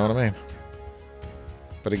you know what I mean?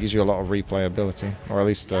 But it gives you a lot of replayability, or at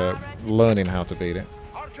least learning how to beat it.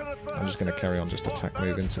 I'm just going to carry on just attack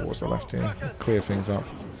moving towards the left here, clear things up.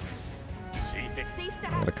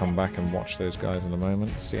 I'm going to come back and watch those guys in a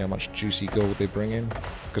moment, see how much juicy gold they bring in.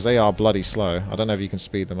 Because they are bloody slow. I don't know if you can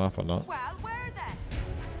speed them up or not.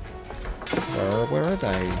 Where are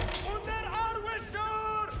they?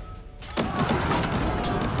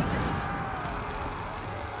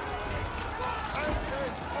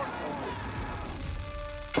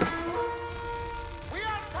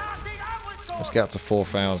 Let's get up to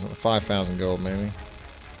 4,000, 5,000 gold maybe.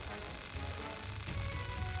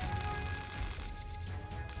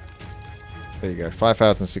 There you go,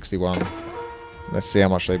 5,061. Let's see how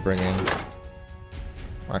much they bring in.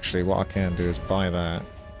 Actually, what I can do is buy that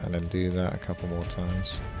and then do that a couple more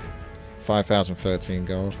times. 5,013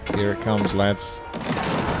 gold. Here it comes, lads.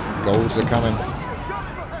 Golds are coming.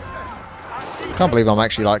 Can't believe I'm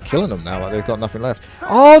actually like killing them now, like they've got nothing left.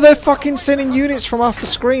 Oh, they're fucking sending units from off the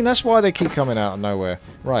screen. That's why they keep coming out of nowhere.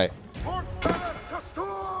 Right. I'll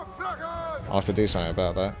have to do something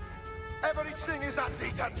about that.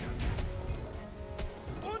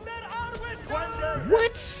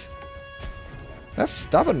 What? That's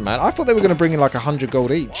stubborn, man. I thought they were going to bring in like 100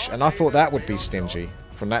 gold each, and I thought that would be stingy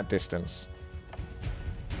from that distance.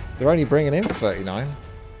 They're only bringing in 39.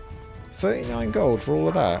 39 gold for all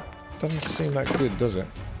of that. Doesn't seem that good, does it?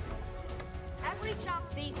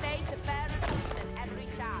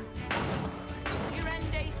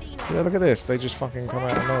 Yeah, look at this. They just fucking come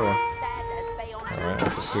out of nowhere. Alright, I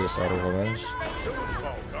have to suicide all of those.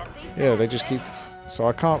 Yeah, they just keep... So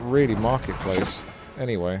I can't really marketplace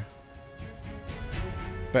anyway.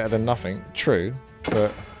 Better than nothing. True,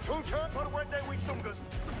 but...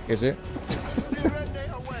 Is it?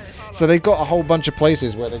 So they've got a whole bunch of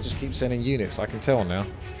places where they just keep sending units. I can tell now.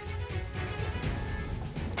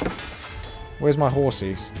 Where's my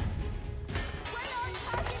horses?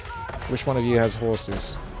 Which one of you has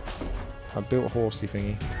horses? I built a horsey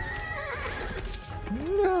thingy.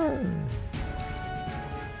 No.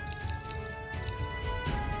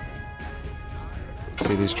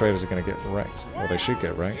 See, these traders are going to get wrecked. Well, they should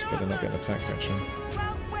get wrecked, but they're not getting attacked, actually.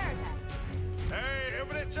 Hey,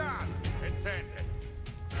 every chance. Intended.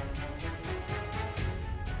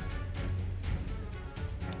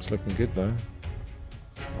 It's looking good, though.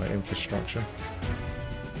 My infrastructure.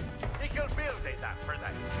 He can build it that for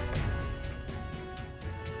that.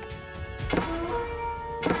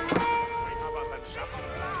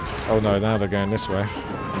 Oh no, now they're going this way.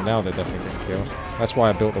 And now they're definitely getting killed. That's why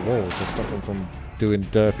I built the wall, to stop them from doing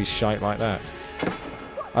derpy shite like that.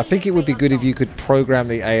 I think it would be good if you could program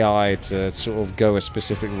the AI to sort of go a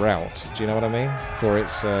specific route. Do you know what I mean? For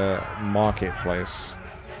its marketplace.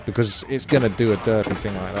 Because it's going to do a derpy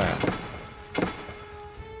thing like that.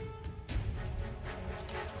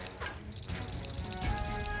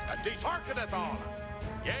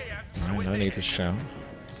 No need to shout.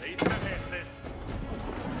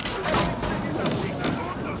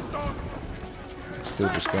 Still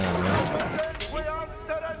just going there.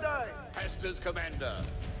 Hester's commander.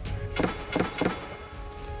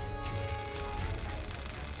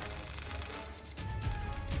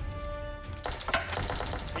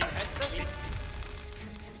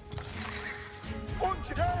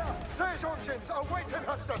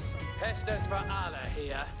 Hester's for Allah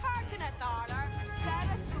here. Harken at Tharler,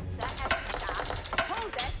 Sarah Fruta, Hestia,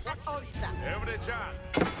 hold it at Onsa. Every chance.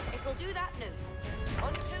 It will do that now.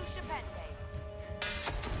 Unto Shepende.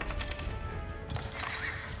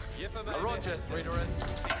 Rogers, readers.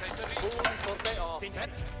 Boon for the off. Here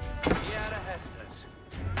Hester's.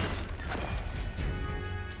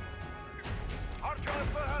 Harken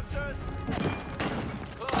for Hestus.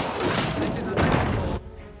 This is a medical.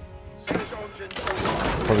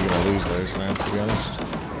 Probably going to lose those now, to be honest.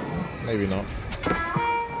 Maybe not.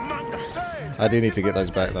 I do need to get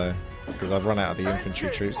those back though, because I've run out of the infantry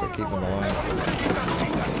troops that keep them alive.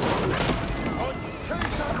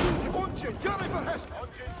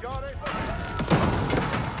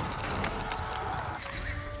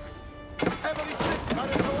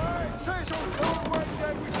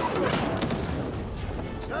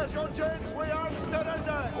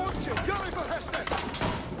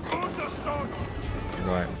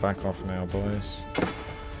 Right, back off now, boys.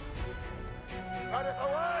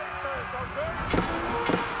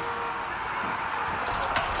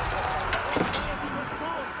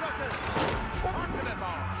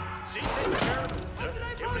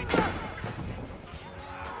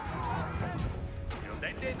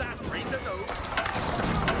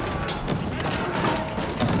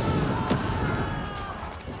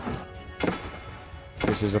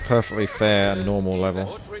 This is a perfectly fair and normal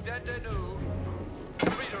level.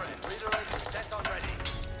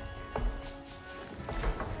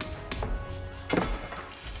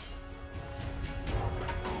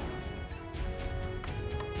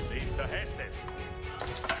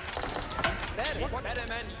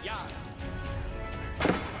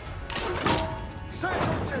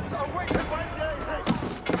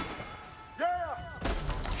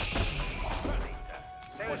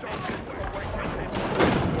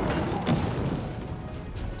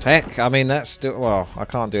 Heck, I mean that's still, well, I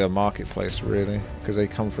can't do a marketplace really, because they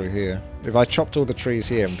come through here. If I chopped all the trees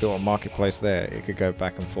here and built a marketplace there, it could go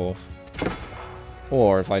back and forth.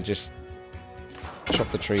 Or if I just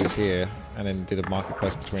chopped the trees here and then did a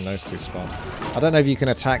marketplace between those two spots. I don't know if you can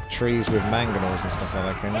attack trees with mangonels and stuff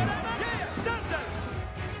like that, can you?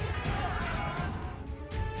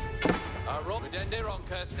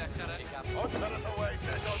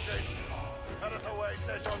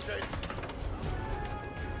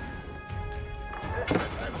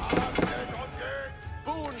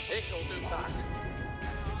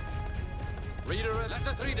 Reader, let's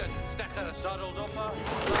a three Stecher a saddled up.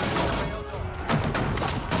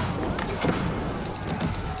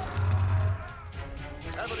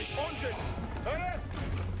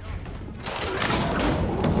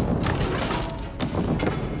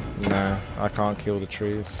 No, I can't kill the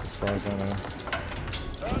trees as far as I know.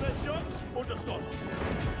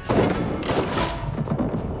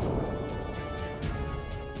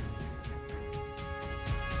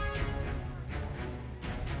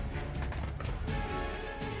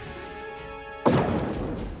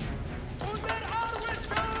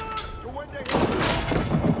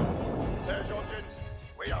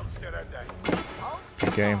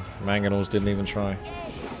 Good game. Mangonels didn't even try.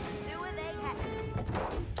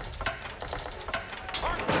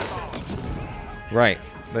 Right,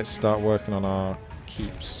 let's start working on our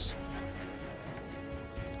keeps.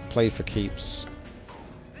 Play for keeps.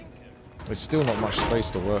 There's still not much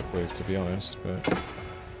space to work with, to be honest, but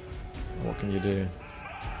what can you do?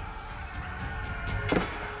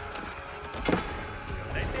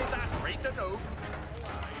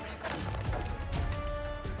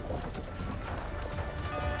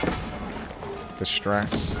 The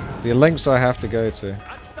strats. The lengths I have to go to.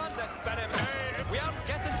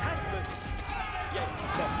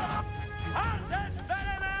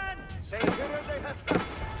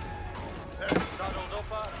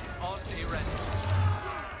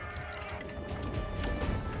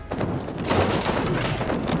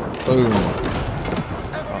 Boom.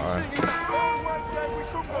 Uh-oh.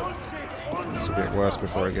 This will get worse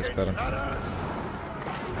before it gets better.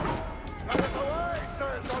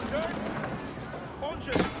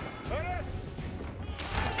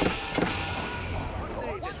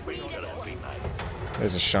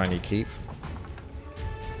 There's a shiny keep.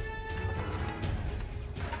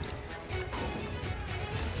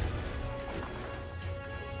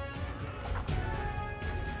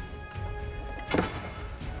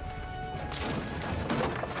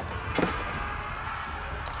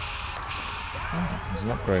 There's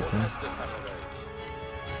an upgrade there.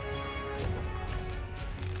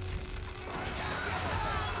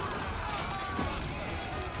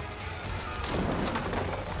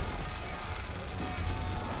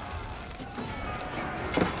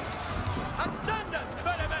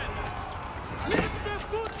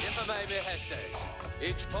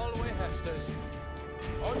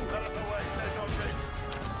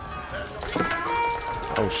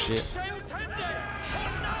 Oh shit.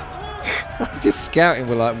 Just scouting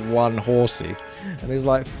with like one horsey, and there's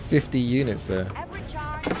like 50 units there.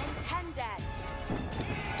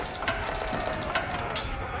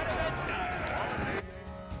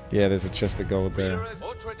 Yeah, there's a chest of gold there.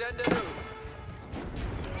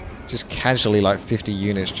 Just casually like 50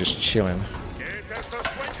 units just chilling.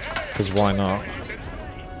 Because why not?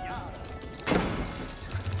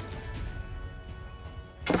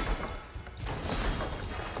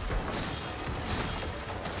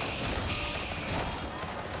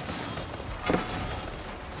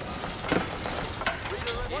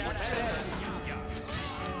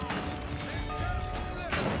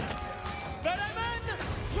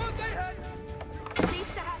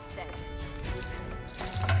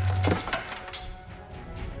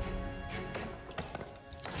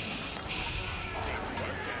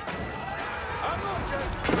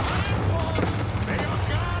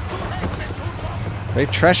 They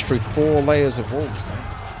trashed through 4 layers of walls.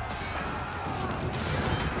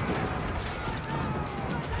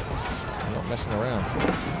 I'm not messing around.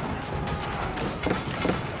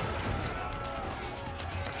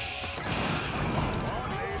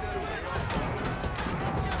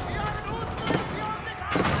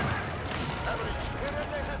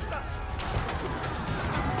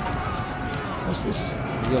 What's this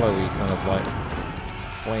yellowy kind of like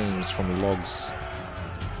flames from logs?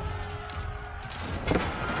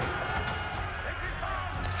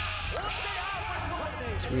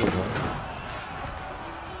 Weird, right?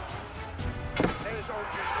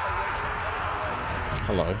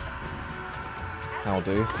 Hello. How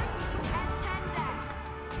do?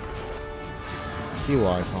 Heal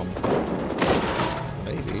icon.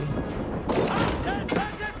 Maybe.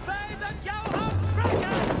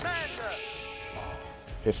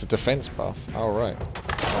 It's a defense buff. Oh, right.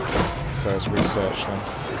 So it's research then.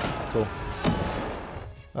 Cool.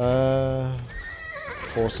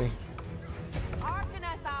 Horsey.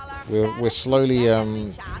 We're slowly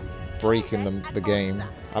breaking the game.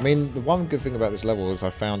 I mean, the one good thing about this level is I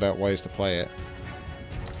found out ways to play it.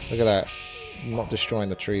 Look at that. I'm not destroying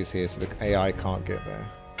the trees here, so the AI can't get there.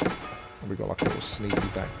 And we've got like a little sneaky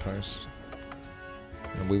back post.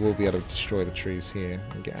 And we will be able to destroy the trees here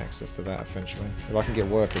and get access to that eventually. If I can get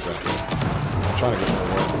workers out there. I'm trying to get more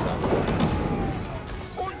workers out there.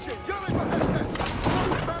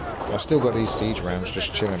 But I've still got these siege rams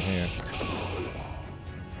just chilling here.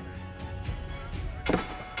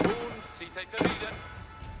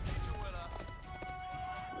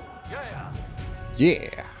 Yeah!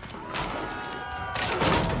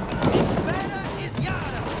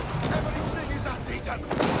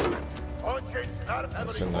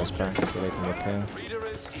 Let's send those back so they can repair.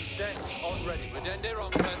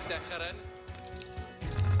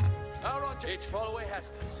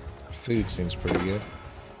 Food seems pretty good.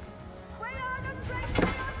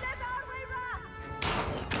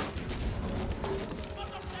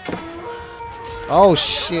 Oh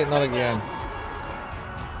shit, not again.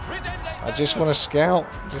 I just want to scout.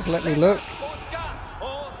 Just let me look.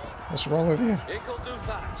 What's wrong with you?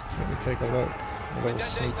 Let me take a look. A little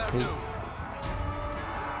sneak peek.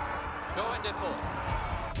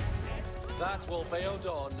 That will be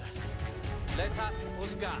done.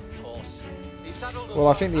 Well,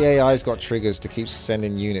 I think the AI's got triggers to keep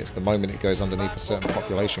sending units the moment it goes underneath a certain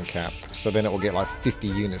population cap. So then it will get like 50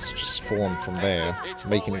 units just spawn from there,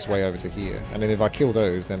 making its way over to here. And then if I kill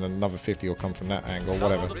those, then another 50 will come from that angle,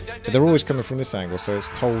 whatever. But they're always coming from this angle, so it's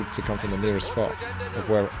told to come from the nearest spot of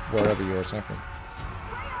wherever you're attacking.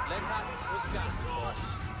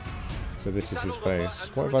 So this is his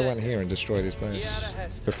base. What if I went here and destroyed his base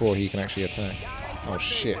before he can actually attack? Oh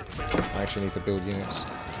shit, I actually need to build units.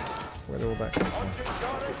 Where did all that come from?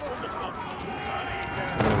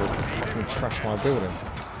 I'm gonna trash my building.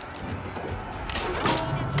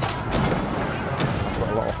 I've put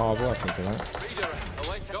a lot of hard work into that.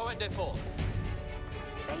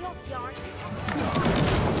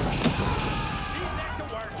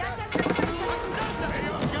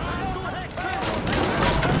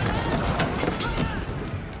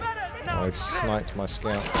 I sniped my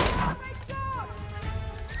scout.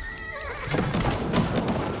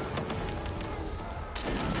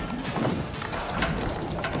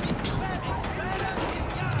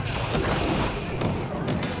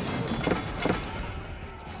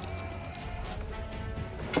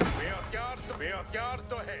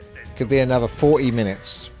 Could be another 40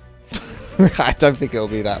 minutes. I don't think it'll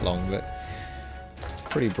be that long, but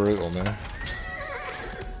pretty brutal, man.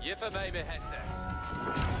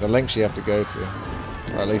 The lengths you have to go to,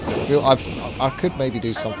 or at least I could maybe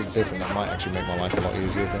do something different that might actually make my life a lot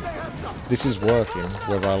easier. But this is working,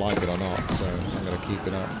 whether I like it or not, so I'm going to keep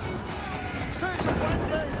it up.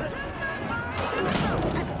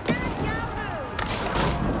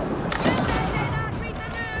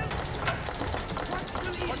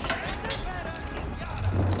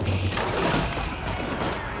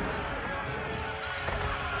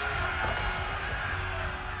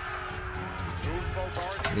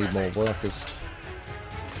 Need more workers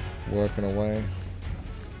working away.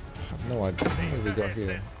 I have no idea. How many have we got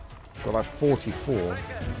here? Got like 44.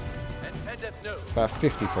 About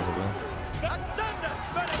 50 probably.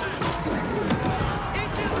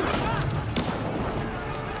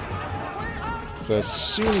 So as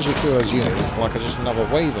soon as you kill those units, like just another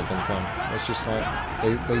wave of them come. It's just like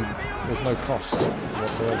there's no cost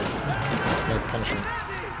whatsoever. There's no punishment.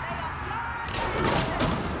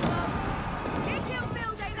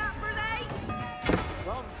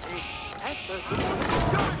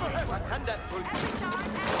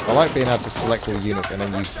 I like being able to select all the units and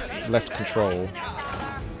then you left control,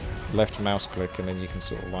 left mouse click, and then you can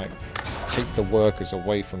sort of like take the workers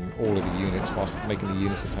away from all of the units whilst making the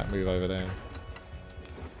units attack move over there.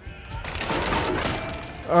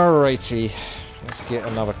 Alrighty, let's get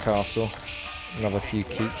another castle, another few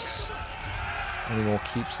keeps. Any more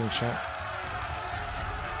keeps in chat?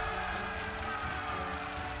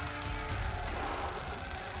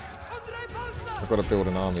 I've got to build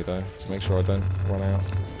an army though, to make sure I don't run out.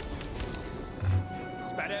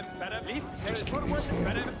 Just keep these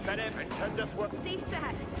here.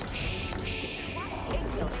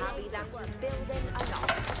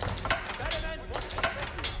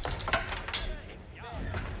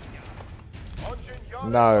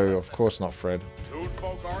 No, of course not, Fred.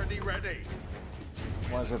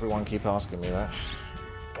 Why does everyone keep asking me that?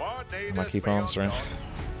 And I keep answering.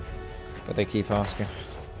 But they keep asking.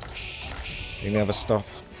 You never stop.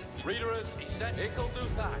 Readers, he said he'll do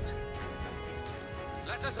that.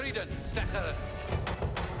 Let us read it, Stecher.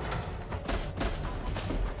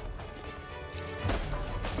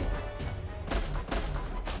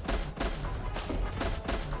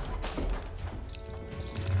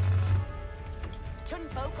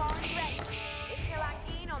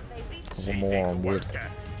 One more on wood.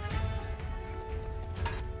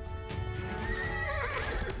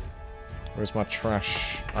 Where's my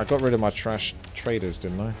trash? I got rid of my trash traders,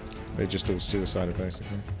 didn't I? They just all suicided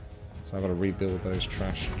basically. So I've got to rebuild those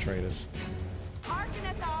trash traders. I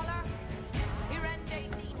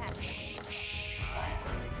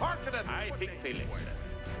think they listen.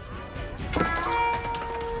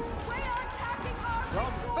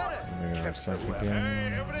 And they're going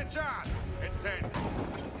again. Every chance. Intent.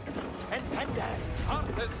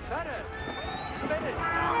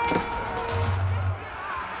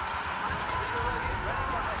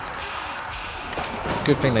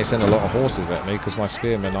 Good thing they send a lot of horses at me because my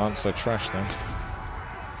spearmen aren't so trash then.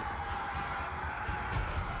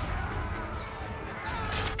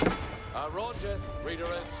 Roger,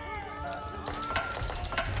 readers.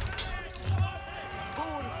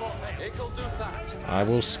 I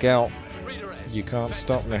will scout. You can't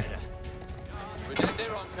stop me.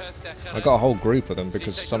 I got a whole group of them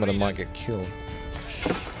because some of them might get killed.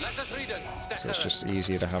 So it's just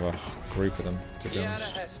easier to have a group of them, to be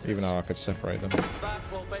honest. Even though I could separate them.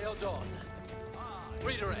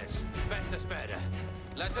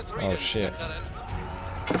 Oh shit.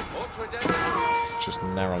 Just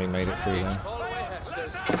narrowly made it through there.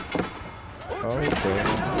 Okay.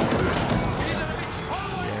 Yeah.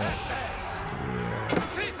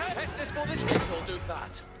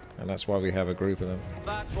 And that's why we have a group of them.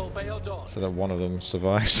 So that one of them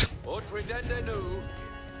survives.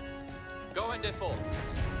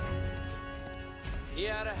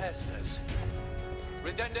 Here Hestes.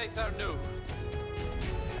 Redende Thernu.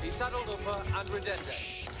 He saddled upper and Redende.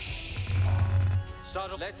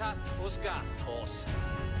 Saddle Letat Usgath horse.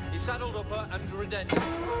 He saddled upper and Redende.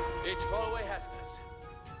 Each fall away Hestes.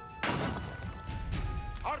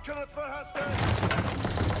 Harken for Hestes.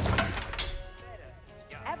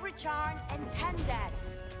 Every charn intended.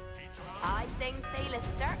 I think they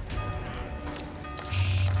lister.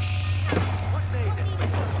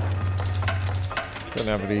 Don't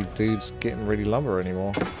have any dudes getting really lumber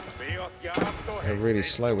anymore. They're really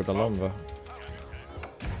slow with the lumber.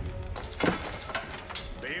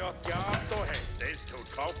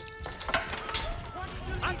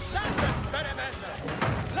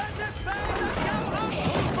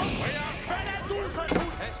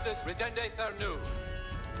 Redende Thernu.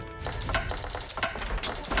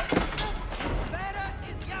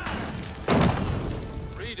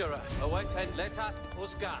 Reader, await head Letat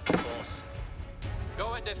Usgath force.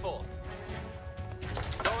 Go and default.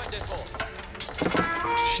 Go and default.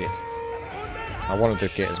 Shit. I wanted to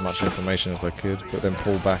get as much information as I could, but then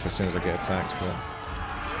pull back as soon as I get attacked, but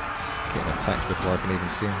getting attacked before I can even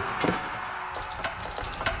see him.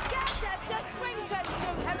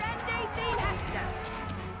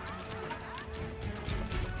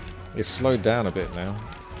 It's slowed down a bit now.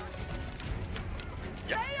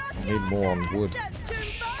 I need more on wood.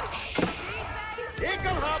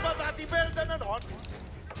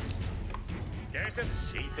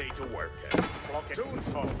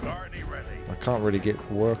 I can't really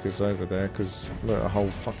get workers over there because look, a whole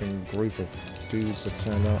fucking group of dudes are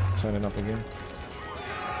turning up again.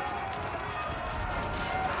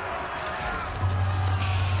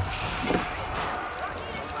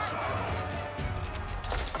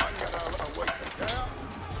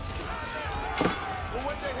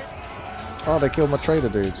 Oh, they killed my trader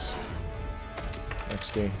dudes.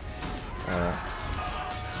 XD. Alright.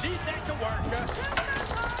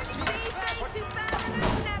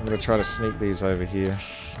 I'm going to try to sneak these over here.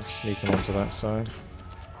 Let's sneak them onto that side.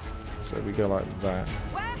 So we go like that.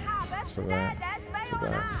 To that. To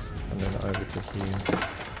that. And then over to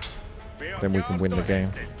here. Then we can win the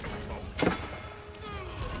game.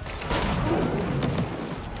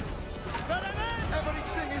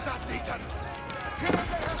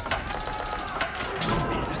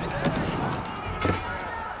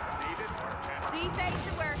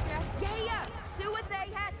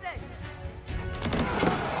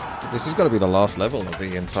 This has got to be the last level of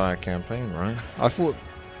the entire campaign, right? I thought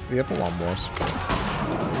the other one was.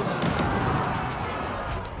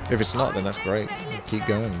 If it's not, then that's great. Keep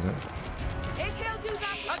going with it.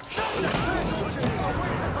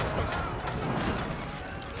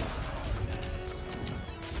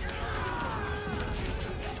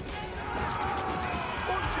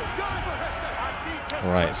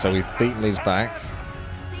 Alright, so we've beaten these back.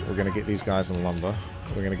 We're going to get these guys in lumber.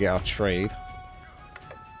 We're going to get our trade.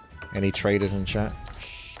 Any traders in chat?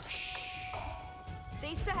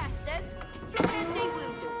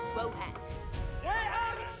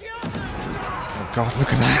 Oh god,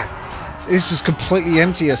 look at that! This is completely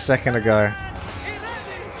empty a second ago.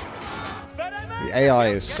 The AI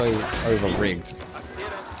is so over-rigged.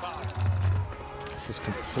 This is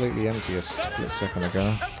completely empty a split second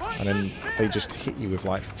ago. And then they just hit you with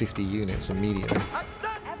like 50 units immediately.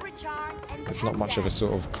 There's not much of a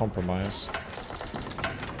sort of compromise.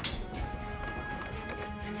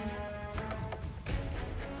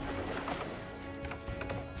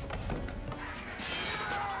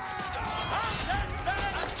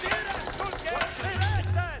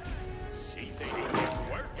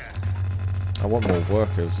 I want more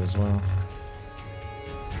workers as well. I'm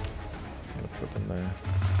gonna put them there.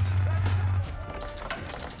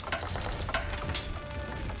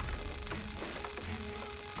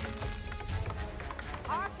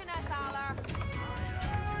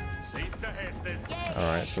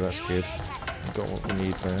 Alright, so that's good. We've got what we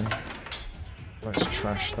need there. Let's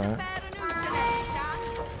trash that.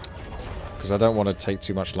 Because I don't want to take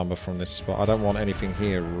too much lumber from this spot. I don't want anything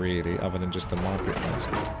here, really, other than just the marketplace.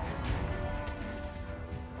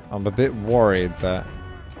 I'm a bit worried that...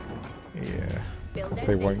 Yeah,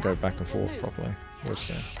 they won't go back and forth properly. We'll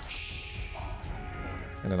see.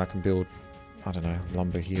 And then I can build, I don't know,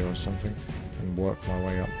 lumber here or something. And work my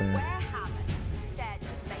way up there.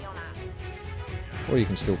 Or you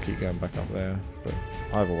can still keep going back up there. But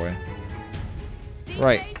either way.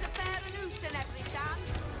 Right.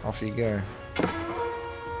 Off you go.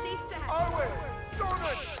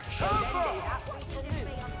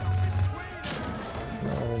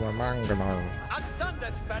 Oh, my mangonel.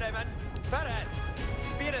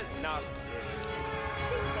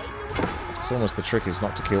 It's almost the trick is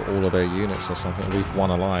not to kill all of their units or something, leave one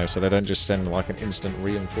alive, so they don't just send like an instant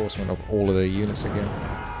reinforcement of all of their units again.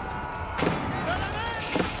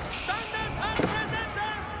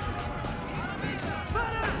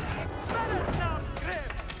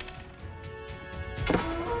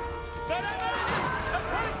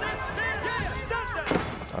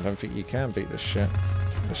 I don't think you can beat this shit.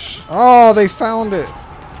 Oh, they found it!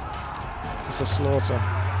 It's a slaughter.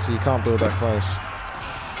 So you can't build that close.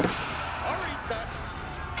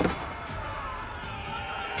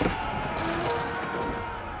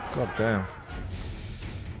 God damn.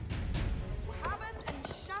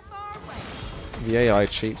 The AI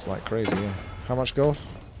cheats like crazy, yeah. How much gold?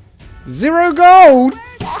 0 gold?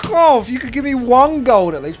 Fuck off! You could give me 1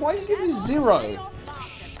 gold at least. Why you give me 0?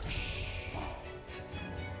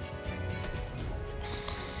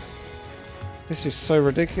 This is so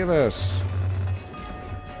ridiculous.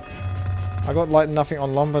 I got like nothing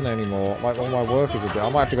on lumber anymore. Like all my workers are dead. I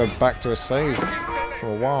might have to go back to a save for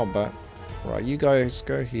a while, but right, you guys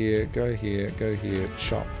go here, go here, go here,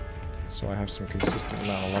 chop. So I have some consistent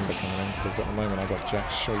amount of lumber coming in, because at the moment I got jack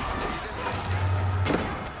shit.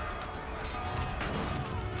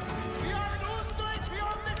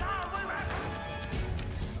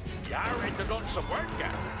 You're ready to do some work,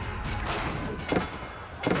 yeah?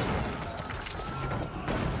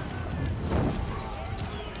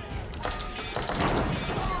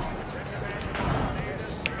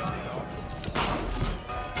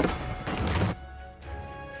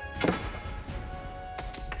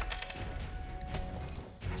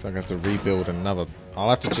 So I'm going to have to rebuild another... I'll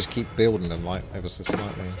have to just keep building them like ever so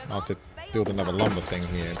slightly. I'll have to build another lumber thing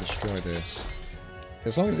here, destroy this.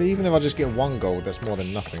 As long as, even if I just get 1 gold, that's more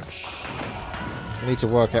than nothing. I need to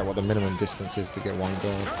work out what the minimum distance is to get 1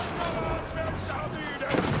 gold.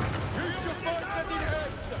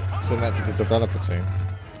 Send that to the developer team.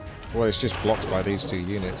 Well, it's just blocked by these 2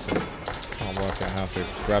 units, and can't work out how to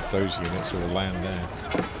grab those units or land there.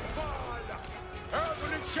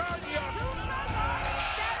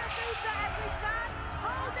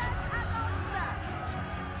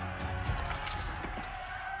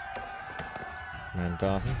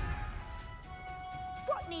 Data.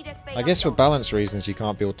 I guess for balance reasons you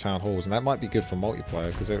can't build town halls, and that might be good for multiplayer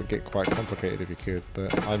because it would get quite complicated if you could,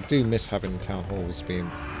 but I do miss having town halls being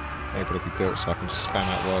able to be built so I can just spam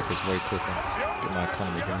out workers way quicker, get my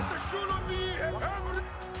economy going.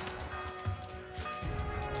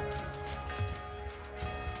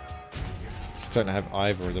 I don't have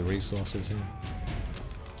either of the resources here.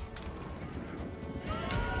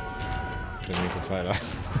 Didn't need to take that.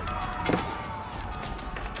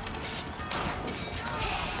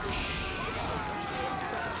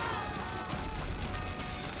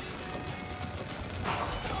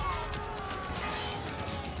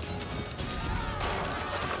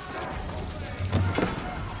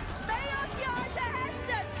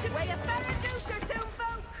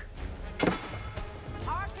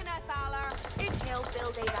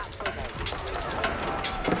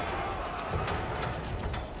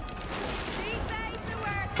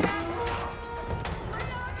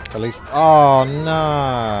 At least, oh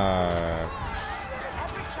no!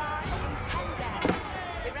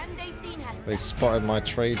 They spotted my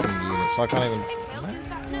trading unit, so I can't even.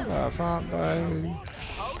 Motherfuck though.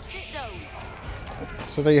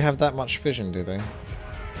 So they have that much vision, do they?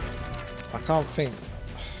 I can't think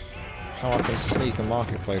how I can sneak a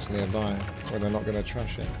marketplace nearby where they're not going to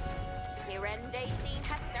trash it.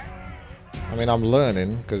 I mean, I'm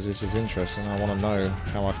learning because this is interesting. I want to know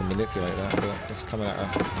how I can manipulate that, but it's coming at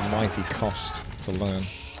a mighty cost to learn.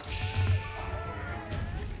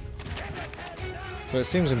 So it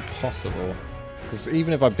seems impossible, because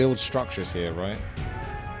even if I build structures here, right?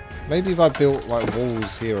 Maybe if I built like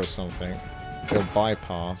walls here or something, they'll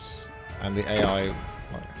bypass, and the AI,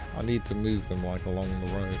 like, I need to move them like along the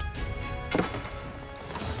road.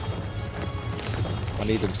 I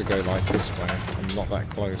need them to go like this way and not that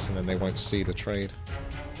close, and then they won't see the trade.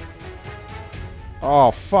 Oh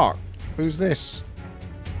fuck! Who's this?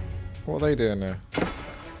 What are they doing there?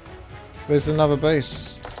 There's another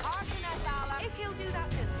base. If he'll do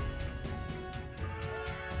that too.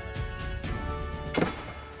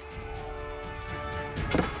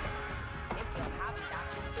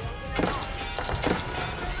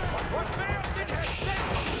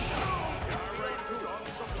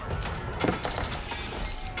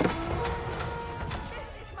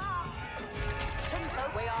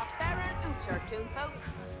 We are Baron Uther, Toonfolk.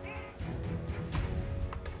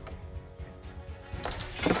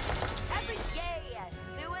 Every yeah,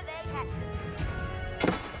 sewer they had.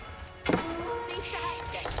 See the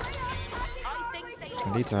I think they I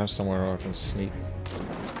need to have somewhere where I can sneak,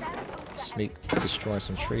 destroy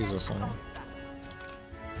some trees or something.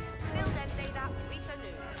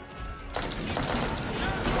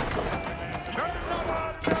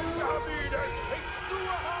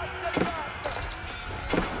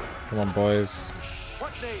 Come on, boys.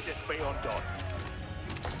 What needeth be undone?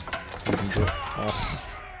 You can do it. Oh.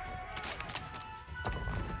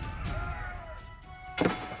 I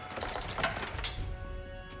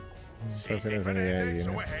don't think there's any air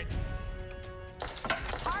units.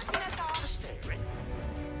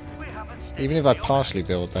 Even if I partially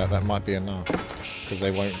build that, that might be enough. Because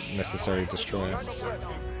they won't necessarily destroy it.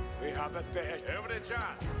 We have it there. Every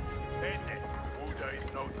chance. Uda is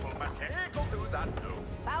notable matter. Go do that too.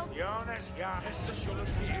 Jonas, ja, es ist schon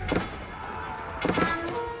hier.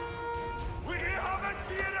 We have it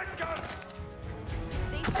here again.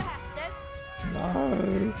 See the Hestes.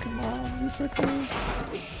 No, come on, you're so close.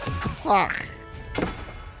 Fuck.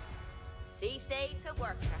 See they to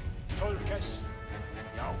worker. Tolkes.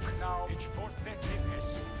 Now, it's for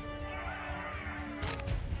effectiveness.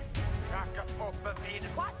 Tack up a bit.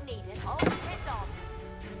 What needed? Hold it on.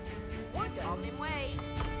 Wood on in way.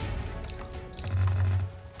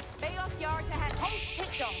 Bay off yard to head. Hold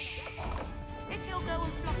it on. If he'll go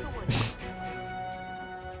and flock a wood.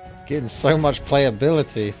 Getting so much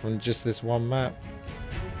playability from just this one map.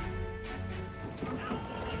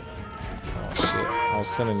 Oh shit, I was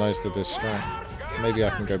sending those to distract. Maybe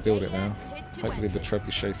I can go build it now. Hopefully the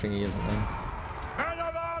trebuchet thingy isn't there.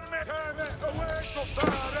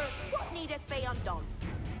 What needeth be undone?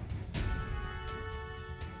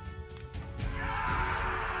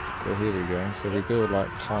 So here we go. So we build like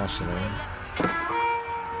partially.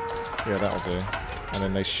 Yeah, that'll do. And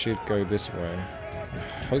then they should go this way. And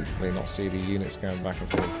hopefully not see the units going back and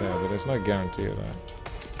forth there, but there's no guarantee of that.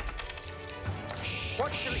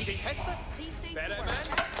 What shall we do, Hester? See they Better to man.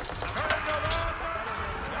 worker.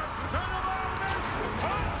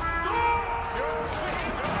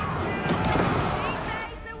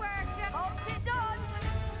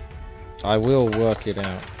 I will work it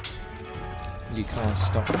out. You can't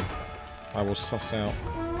stop me. I will suss out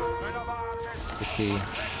the key.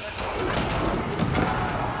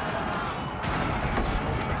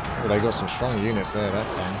 Well, they got some strong units there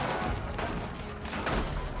that time.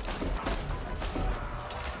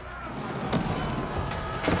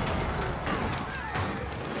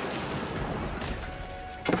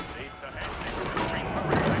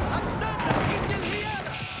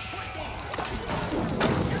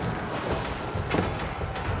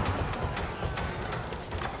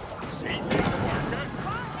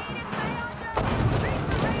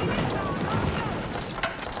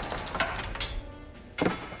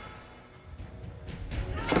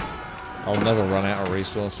 I'll never run out of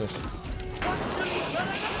resources.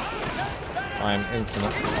 I am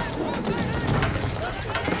infinite.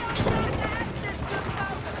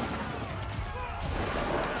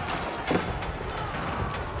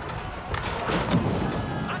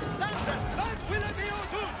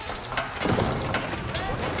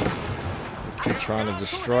 Keep trying to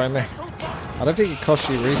destroy me. I don't think it costs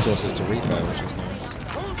you resources to repair, which is nice.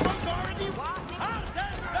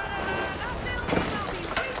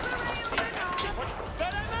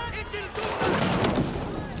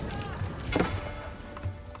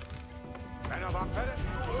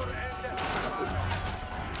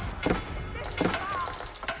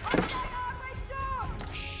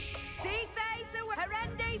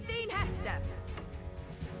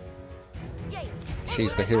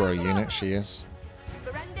 She's the hero unit, she is.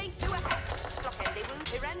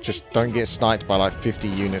 Just don't get sniped by like 50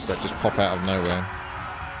 units that just pop out of nowhere.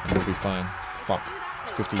 And we'll be fine. Fuck.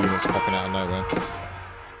 50 units popping out of nowhere.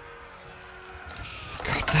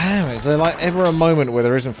 God damn, is there like ever a moment where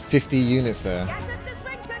there isn't 50 units there?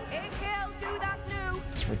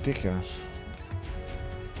 It's ridiculous.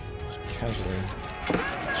 Just casually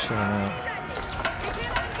chilling out.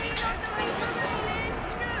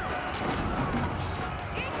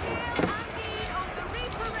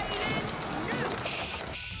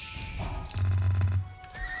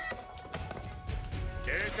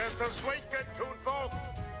 the swinking tunfolk.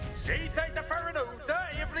 See they the Ferranuda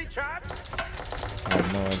every chance. I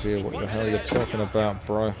have no idea what the hell you're talking about,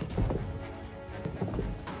 bro.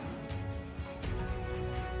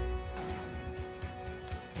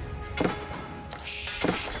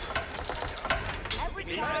 Every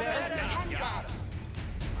charge and 10 dead.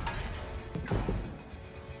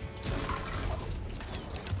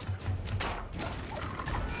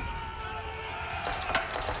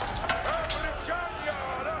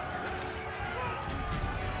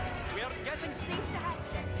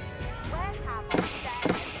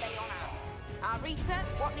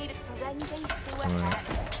 What needed Ferende sewer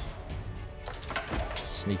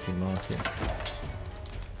Sneaky market.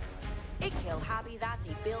 It kill Habby that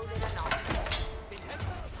he building an ark.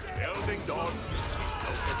 Building done.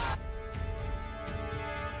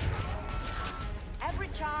 Every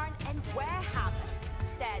charn and where Habby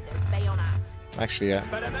stead as bayonet. Actually, yeah.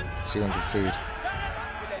 200 food.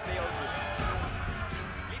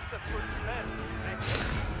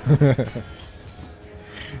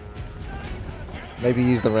 Maybe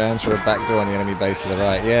use the rounds for a backdoor on the enemy base to the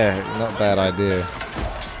right. Yeah, not a bad idea.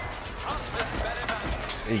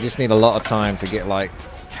 You just need a lot of time to get like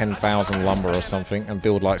 10,000 lumber or something and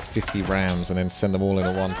build like 50 rams and then send them all in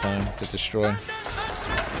at one time to destroy.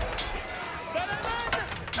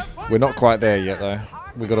 We're not quite there yet though.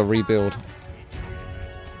 We got to rebuild.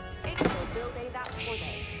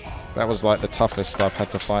 That was like the toughest I've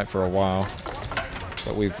had to fight for a while,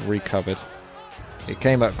 but we've recovered. It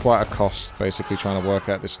came at quite a cost, basically trying to work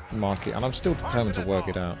out this market, and I'm still determined to work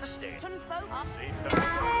it out.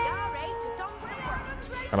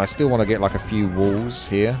 And I still want to get like a few walls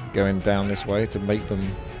here going down this way to make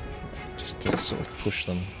them, just to sort of push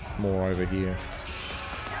them more over here.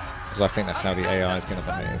 Because I think that's how the AI is going to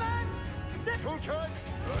behave.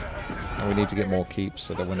 And we need to get more keeps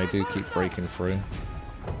so that when they do keep breaking through,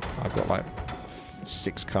 I've got like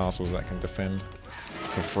 6 castles that can defend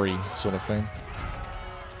for free, sort of thing.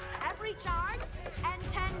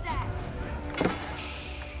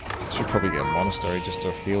 Should probably get a monastery just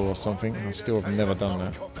to heal or something. I still have never done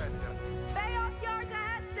that.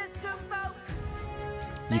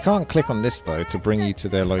 You can't click on this though to bring you to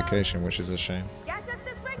their location, which is a shame.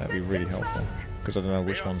 That'd be really helpful, because I don't know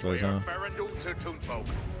which ones those are.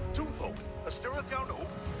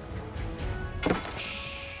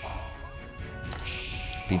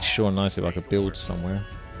 Be sure nice if I could build somewhere.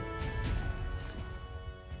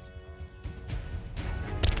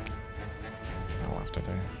 I'll have to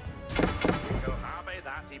do.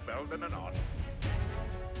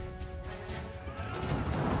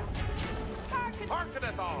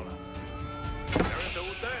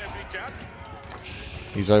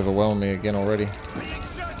 He's overwhelmed me again already.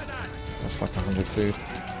 That's like 100 food.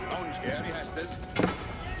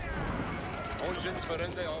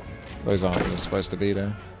 Those aren't even supposed to be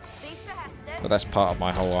there. But that's part of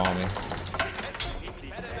my whole army.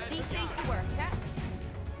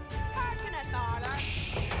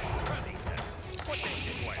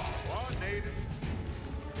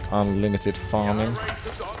 Unlimited farming.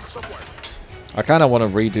 I kind of want to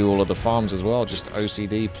redo all of the farms as well, just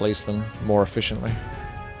OCD, place them more efficiently,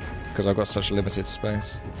 because I've got such limited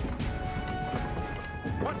space.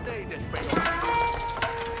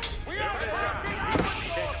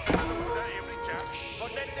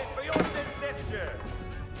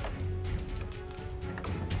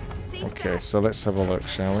 Okay, so let's have a look,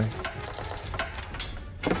 shall we?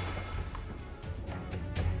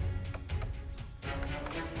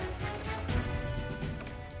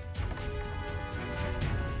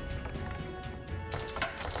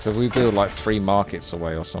 So if we build like 3 markets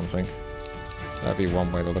away or something, that'd be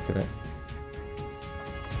one way to look at it.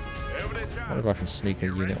 I wonder if I can sneak a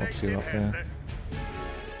unit or 2 up there.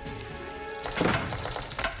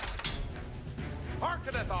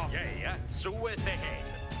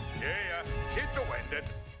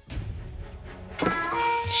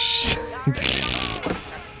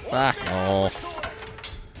 Back off.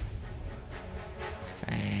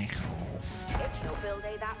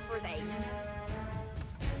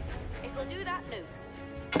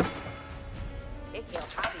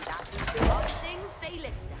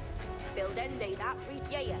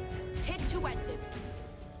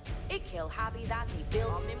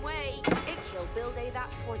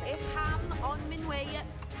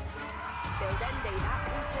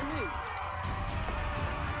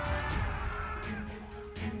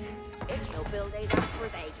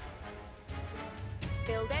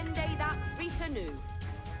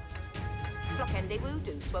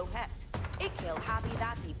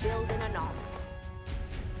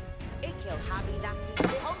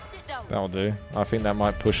 That'll do. I think that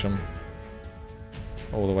might push them.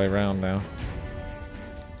 all the way around now.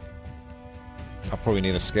 I'll probably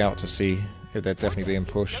need a scout to see if they're definitely being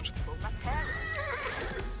pushed.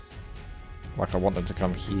 Like I want them to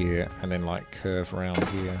come here and then like curve around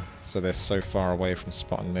here, so they're so far away from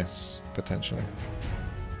spotting this, potentially.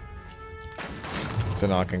 So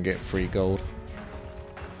now I can get free gold,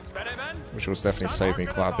 which will definitely save me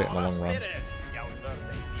quite a bit in the long run.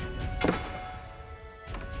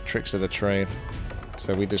 Tricks of the trade.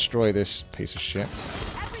 So we destroy this piece of shit.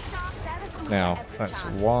 Now, that's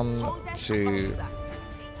 1, 2,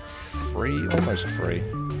 3, almost 3.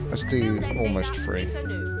 Let's do almost 3.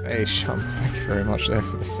 Hey Shum, thank you very much there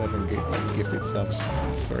for the 7 gifted subs.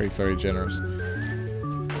 Very, very generous.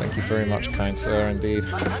 Thank you very much, kind sir, indeed.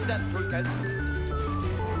 Oh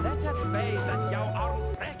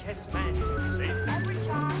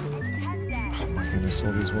my goodness,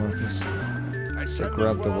 all these workers. So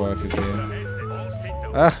grab the workers here.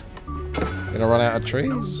 Ah! Gonna run out of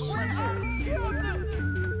trees?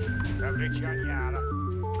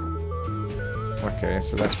 Okay,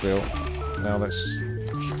 so that's built. Now let's...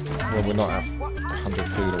 Well, we're not at 100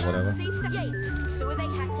 food or whatever.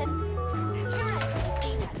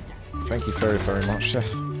 Thank you very, very much.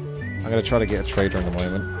 I'm going to try to get a trader in the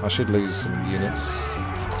moment. I should lose some units.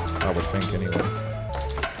 I would think, anyway.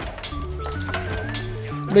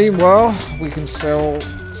 Meanwhile, we can sell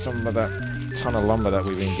some of that ton of lumber that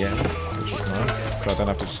we've been getting, which is nice. So I don't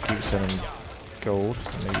have to just keep selling gold.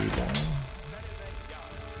 Maybe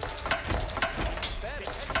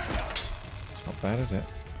it's not bad, is it?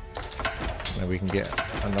 Then we can get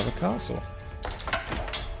another castle.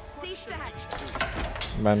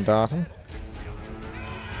 Mandatum.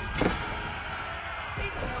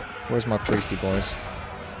 Where's my priesty boys?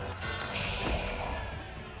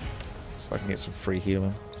 So I can get some free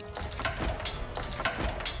healing.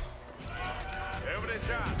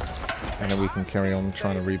 And then we can carry on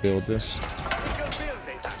trying to rebuild this.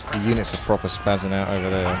 The units are proper spazzing out over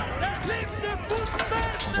there. I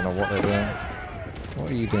don't know what they're doing.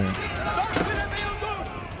 What are you doing?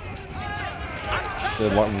 So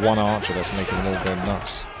like one archer that's making them all go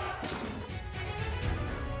nuts.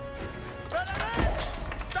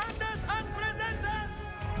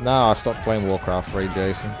 No, I stopped playing Warcraft, Ray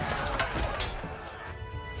Jason.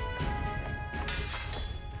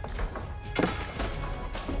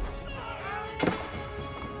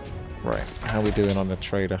 Right, how are we doing on the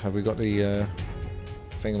trader? Have we got the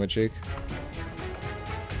thingamajig?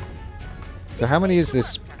 So how many is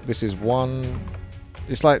this? This is 1...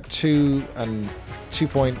 It's like 2 and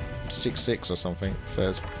 2.66 or something. So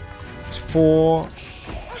it's 4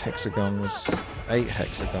 hexagons, 8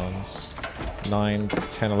 hexagons, 9,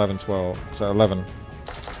 10, 11, 12. So 11.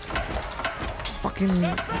 Fucking...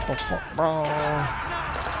 What the fuck, bro?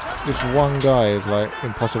 This one guy is like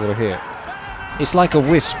impossible to hit. It's like a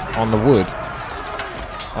wisp on the wood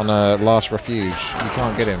on a last refuge. You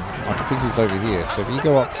can't get him. I think he's over here. So if you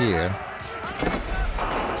go up here,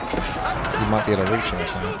 you might be able to reach him or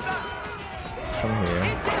something. Come here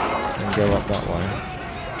and go up that way,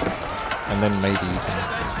 and then maybe you can.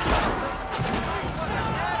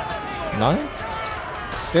 No?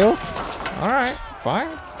 Still? All right, fine.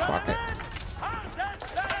 Fuck it.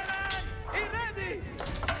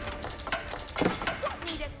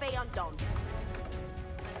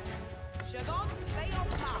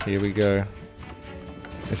 Here we go.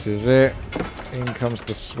 This is it. In comes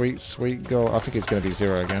the sweet, sweet goal. I think it's going to be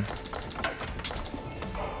 0 again.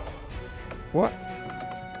 What?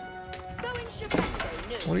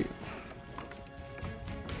 What are you...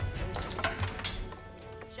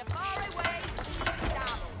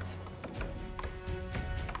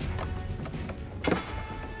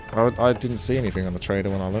 I didn't see anything on the trader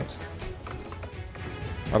when I looked.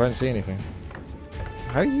 I don't see anything.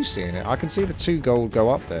 How are you seeing it? I can see the 2 gold go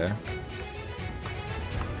up there.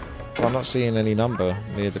 But I'm not seeing any number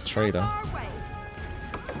near the trader.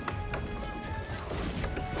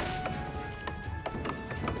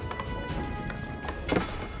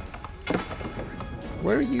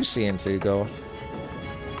 Where are you seeing 2 gold?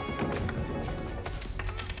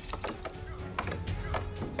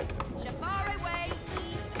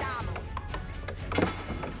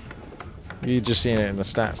 You're just seeing it in the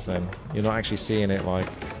stats then. You're not actually seeing it like...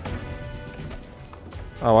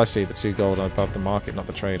 Oh, I see the 2 gold above the market, not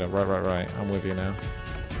the trader. Right, right, right. I'm with you now.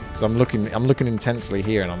 Because I'm looking intensely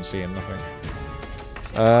here and I'm seeing nothing.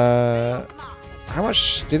 How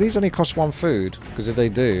much... Do these only cost 1 food? Because if they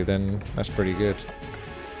do, then that's pretty good.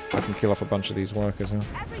 I can kill off a bunch of these workers now.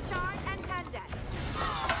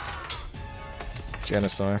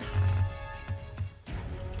 Genocide.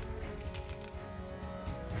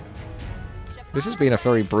 This has been a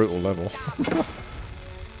very brutal level.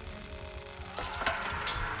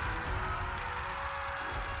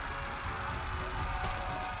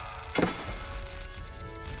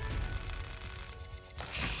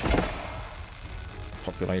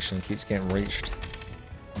 population keeps getting reached.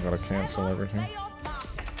 I've got to cancel everything.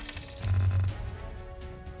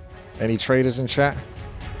 Any traders in chat?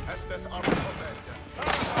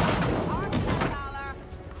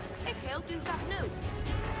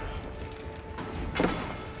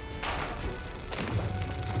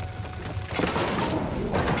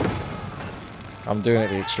 I'm doing it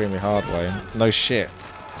the extremely hard way. No shit.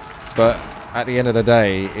 But at the end of the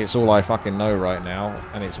day, it's all I fucking know right now,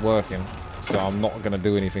 and it's working. So I'm not going to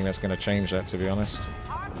do anything that's going to change that, to be honest.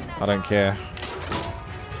 I don't care.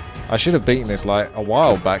 I should have beaten this like a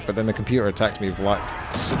while back, but then the computer attacked me with like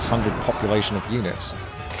 600 population of units.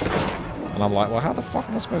 And I'm like, well, how the fuck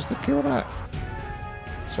am I supposed to kill that?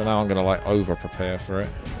 So now I'm going to like over-prepare for it.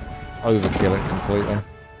 Overkill it completely.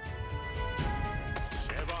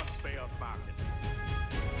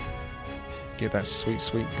 Get that sweet,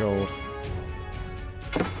 sweet gold.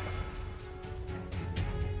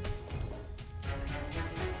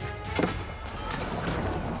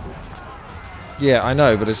 Yeah, I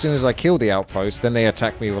know, but as soon as I kill the outpost, then they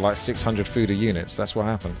attack me with like 600 foodie units. That's what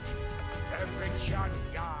happened.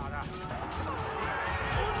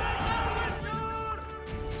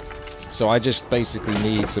 So I just basically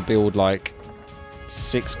need to build like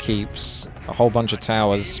 6 keeps, a whole bunch of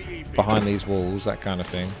towers behind these walls, that kind of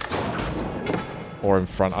thing. Or in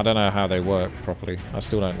front. I don't know how they work properly. I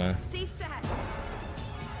still don't know.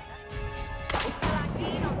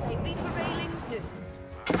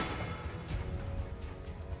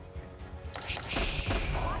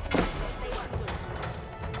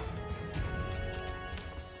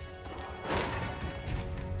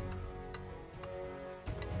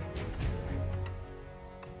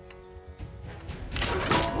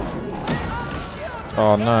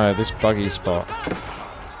 Oh no, this buggy spot.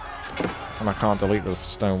 And I can't delete the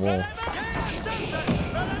stone wall. God,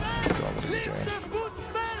 what are you doing?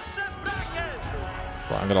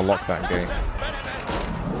 Right, I'm gonna lock that gate.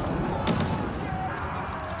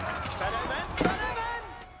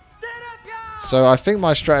 So I think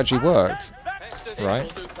my strategy worked.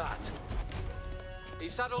 Right?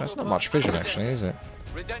 That's not much vision actually, is it?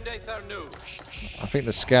 I think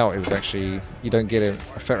the scout is actually... You don't get it.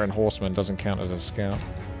 A veteran horseman doesn't count as a scout.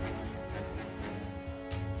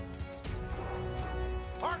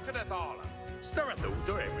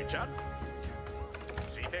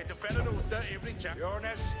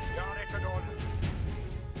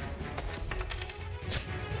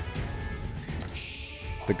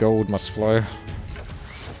 The gold must flow.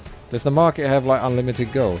 Does the market have like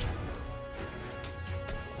unlimited gold?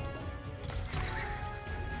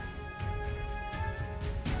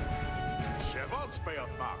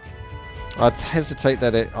 I'd hesitate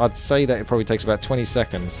that I'd say that it probably takes about 20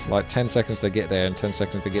 seconds. Like 10 seconds to get there and 10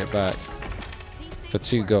 seconds to get back. For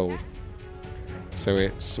 2 gold. So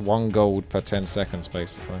it's 1 gold per 10 seconds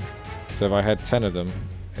basically. So if I had 10 of them,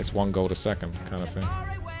 it's 1 gold a second kind of thing.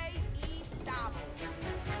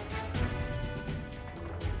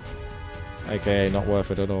 AKA not worth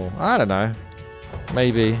it at all. I don't know.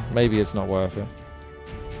 Maybe it's not worth it.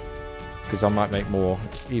 Because I might make more,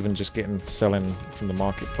 even just selling from the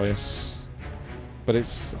marketplace. But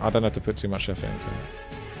I don't have to put too much effort into it.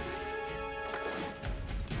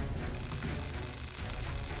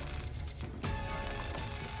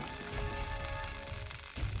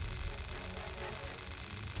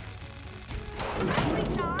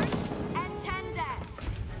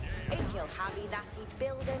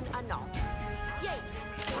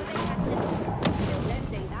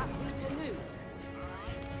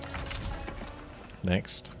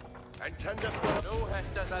 Next.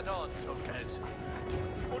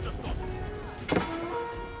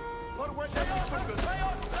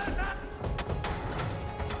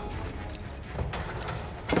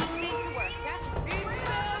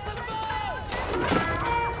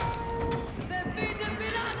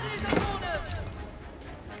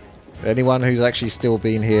 Anyone who's actually still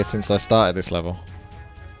been here since I started this level?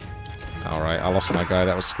 Alright, I lost my guy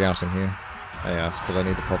that was scouting here. Yeah, that's because I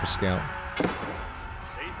need the proper scout.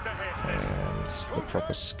 And the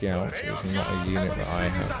proper scout is not a unit that I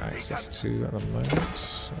have access to at the moment.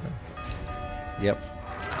 So. Yep.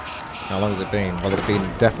 How long has it been? Well, it's been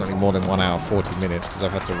definitely more than 1 hour, 40 minutes, because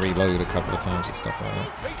I've had to reload a couple of times and stuff like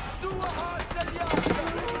that.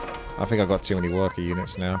 I think I've got too many worker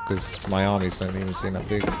units now, because my armies don't even seem that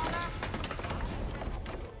big.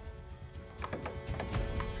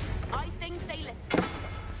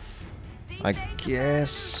 I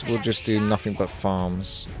guess we'll just do nothing but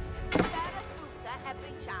farms.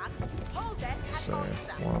 So,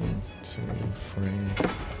 1, 2, 3.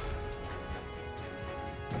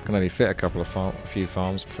 I can only fit a few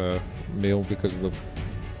farms per meal because of the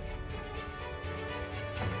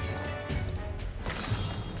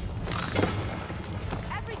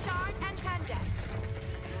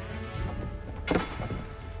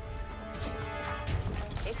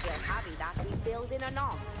building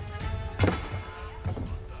anon.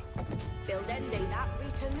 Buildende that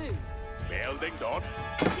Rita new. Building done.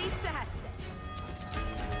 Siege to Hestes.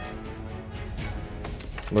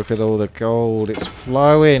 Look at all the gold. It's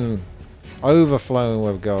flowing. Overflowing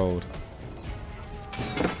with gold.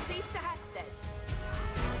 Siege to Hestes.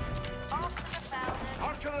 Off to the Felden.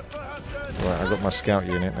 Arcanate for Hestes. Right, I've got my scout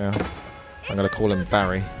unit now. I'm going to call him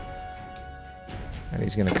Barry. And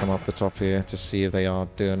he's going to come up the top here to see if they are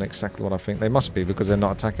doing exactly what I think. They must be, because they're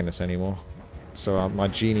not attacking us anymore. So my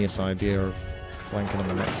genius idea of flanking on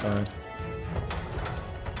the next side.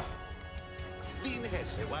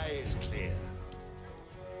 The way is clear.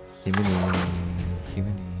 Himini,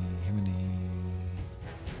 himini, himini.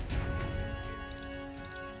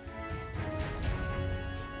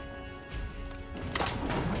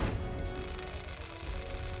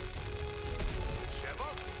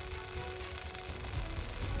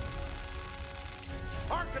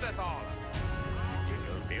 Harkeneth all. You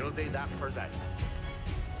will build that for that.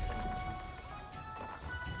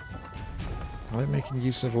 Are they making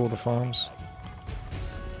use of all the farms?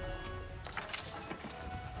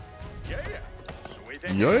 Yeah. Sweet.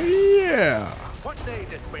 Yeah! What day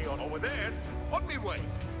did we on over there? On me way.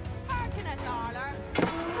 Harken a dollar. It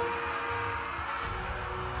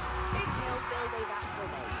killed Builde that for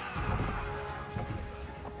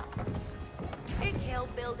they. It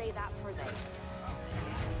killed Builde that for they.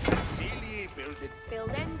 Celie builded.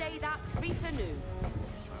 Buildende that Rita new.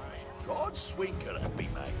 God swinker at me,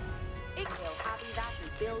 mate. It killed Abby that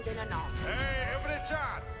and building anon. Hey, every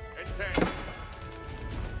chat. Intent.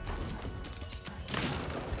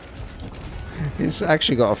 It's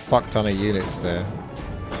actually got a fuck ton of units there.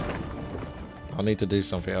 I need to do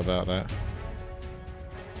something about that.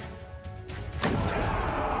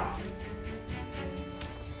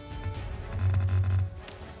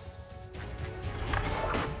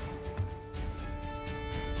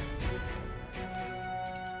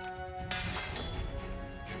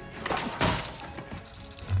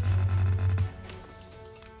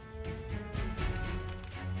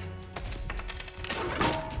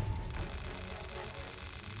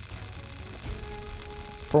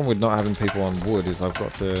 Problem with not having people on wood is I've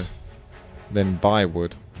got to then buy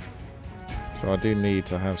wood. So I do need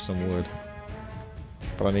to have some wood.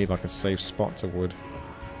 But I need like a safe spot to wood.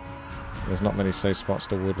 There's not many safe spots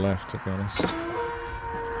to wood left, to be honest.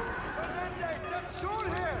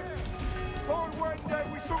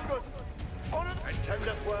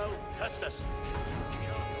 Attendeth well, Hestus.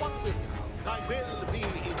 What will thy will be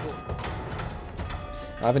equal?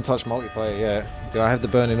 I haven't touched multiplayer yet. Do I have the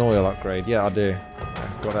burning oil upgrade? Yeah, I do. Yeah,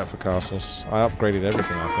 got that for castles. I upgraded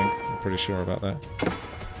everything, I think. I'm pretty sure about that.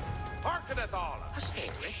 Harkeneth all. A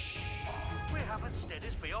story. We haven't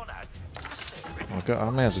studied beyond that. I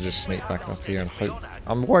may as well just sneak back up here and hope.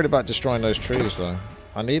 I'm worried about destroying those trees though.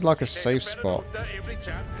 I need like a safe spot.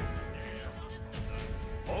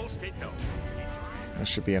 There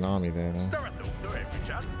should be an army there though.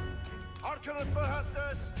 Arcanate for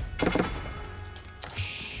Hestus.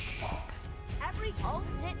 Every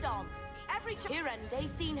post hit dog. Every Hirende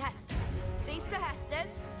seen Hester. Cease to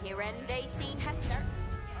Hester's. Hirende seen Hester.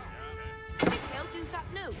 It killed you that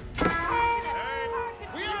new. I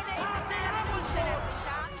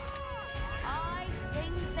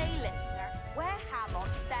think they lister. Where have on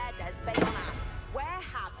Steaders Bayonat? Where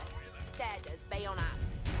have Steaders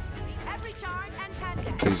Bayonat? Every charge and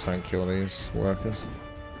tender. Please don't kill these workers.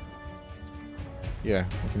 Yeah,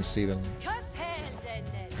 I can see them. I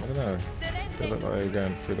don't know. They look like they were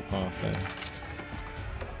going through the path there.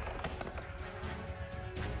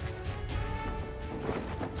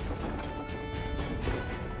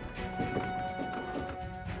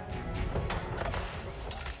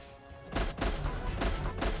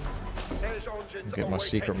 Get my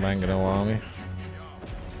secret Mangano army.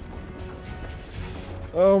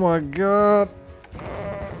 Oh my god!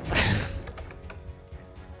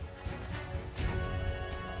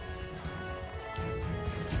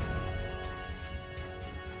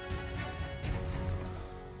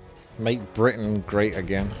 Make Britain great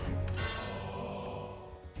again.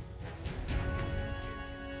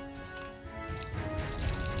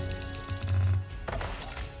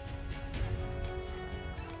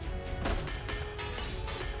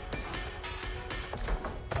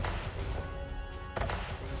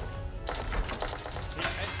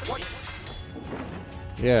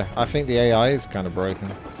 Yeah, I think the AI is kind of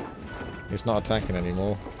broken. It's not attacking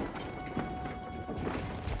anymore.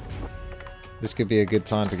 This could be a good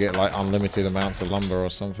time to get like unlimited amounts of lumber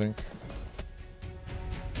or something.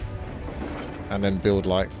 And then build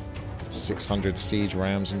like 600 siege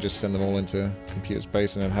rams and just send them all into computer's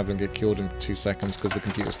base and then have them get killed in 2 seconds because the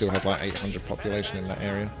computer still has like 800 population in that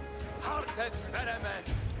area. I'm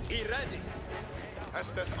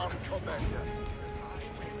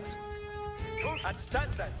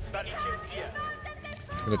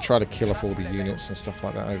going to try to kill off all the units and stuff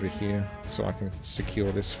like that over here so I can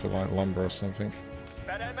secure this for like lumber or something.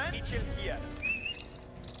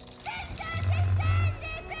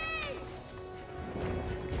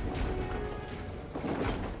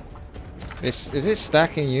 Is it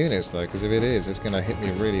stacking units though? Because if it is, it's going to hit me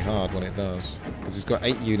really hard when it does. Because it's got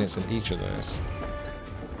 8 units in each of those.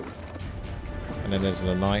 And then there's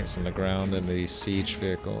the knights on the ground and the siege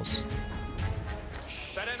vehicles.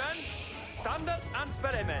 Standard and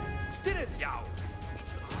Sperrymen. Stirrit jou.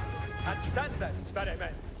 And standard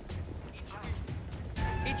Sperrymen.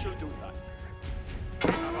 Each will do that.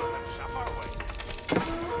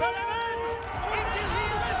 Sperrymen! Each will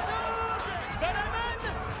lead the sword! Sperrymen!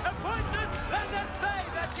 Appointed blended bay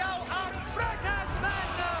that jou are braggers men!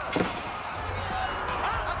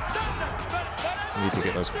 I need to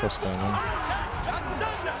get those crossbowmen.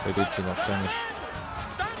 They did too much damage.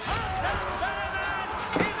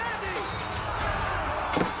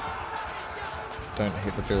 Don't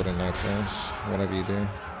hit the building though, please. Whatever you do,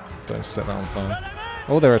 don't set that on fire.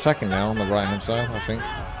 Oh, they're attacking now on the right hand side, I think.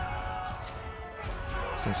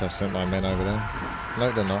 Since I sent my men over there.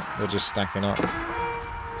 No, they're not. They're just stacking up.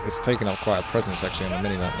 It's taking up quite a presence actually on the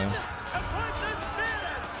minimap now.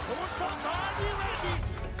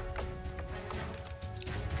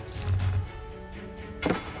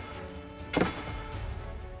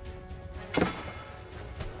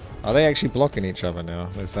 Are they actually blocking each other now?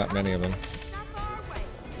 There's that many of them.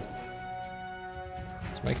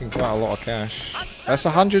 It's making quite a lot of cash. That's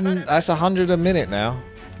 100. That's 100 a minute now.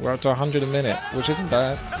 We're up to 100 a minute, which isn't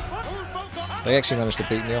bad. They actually managed to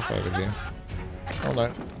beat me off over here. Oh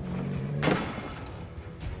no.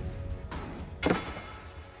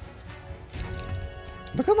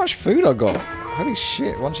 Look how much food I got. Holy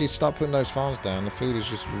shit. Once you start putting those farms down, the food is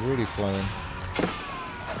just really flowing.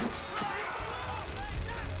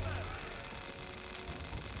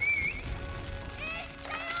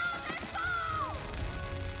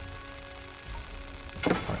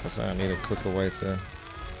 Like I say, I need a quicker way to...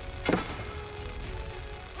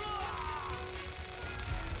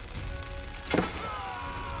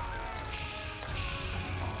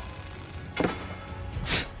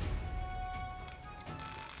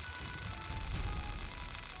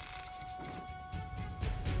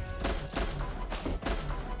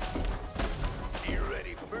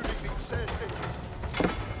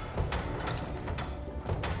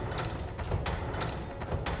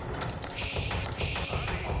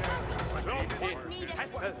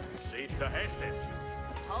 Siege to Hestes.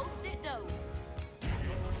 Post it though.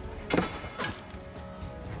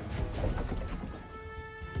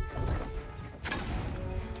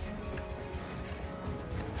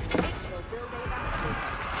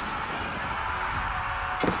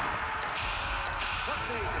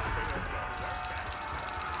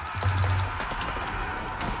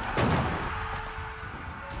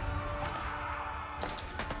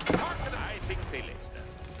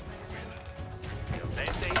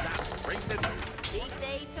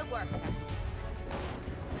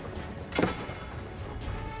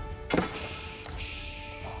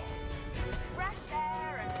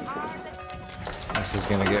 This is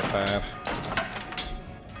gonna get bad.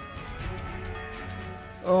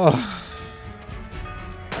 Oh,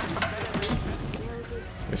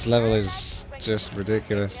 this level is just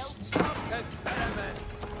ridiculous.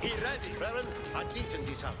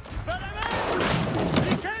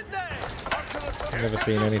 I've never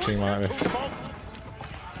seen anything like this.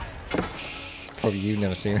 Probably you've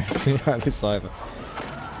never seen anything like this either.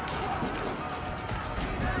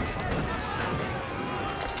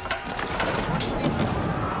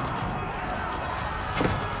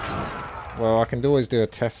 Well, I can always do a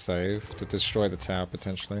test save to destroy the tower,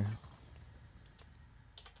 potentially.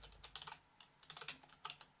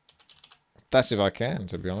 That's if I can,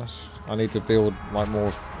 to be honest. I need to build like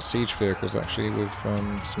more siege vehicles, actually, with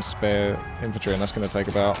some spare infantry, and that's going to take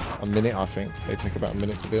about a minute, I think. They take about a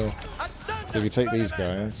minute to build. So if you take these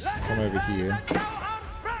guys, come over here,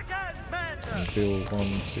 and build 1,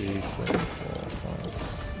 2, 3, 4,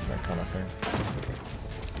 5, that kind of thing.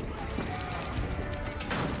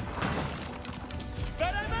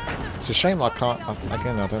 It's a shame I can't,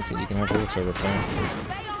 again, I don't think you can have auto repair.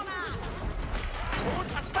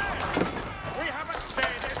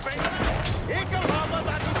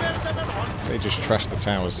 They just trash the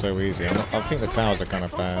towers so easy. I think the towers are kind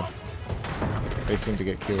of bad. They seem to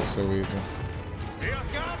get killed so easy.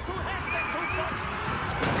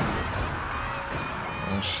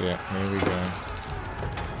 Oh shit, here we go.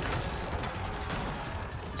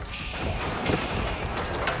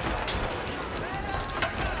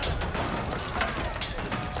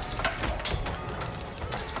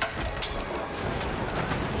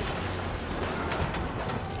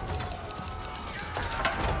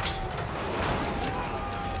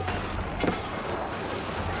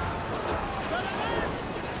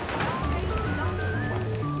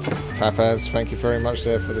 Tapaz, thank you very much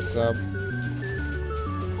there for the sub.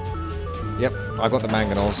 Yep, I got the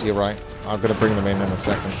mangonels, you're right. I'm going to bring them in a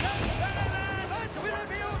second.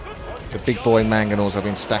 The big boy mangonels I've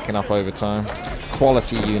been stacking up over time.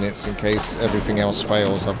 Quality units in case everything else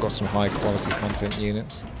fails. I've got some high quality content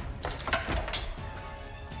units.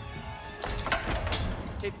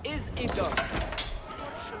 It is a dog.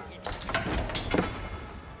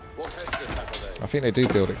 I think they do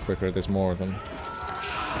build it quicker, there's more of them.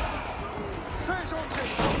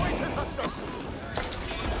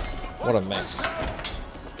 What a mess.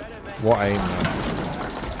 What a mess.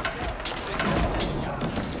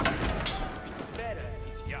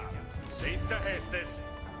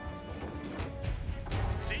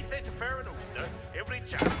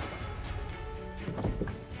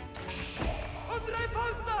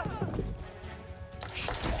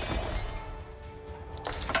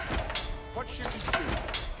 What should we do?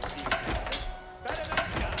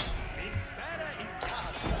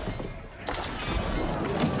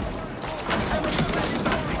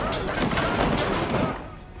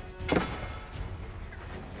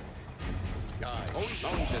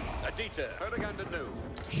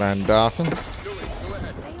 Van Darsen.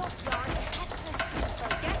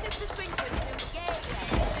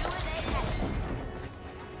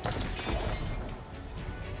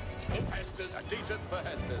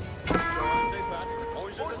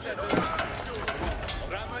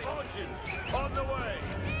 On the way.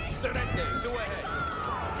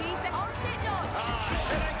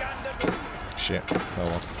 Shit. Oh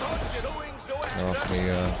well. They're off me,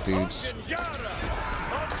 dudes.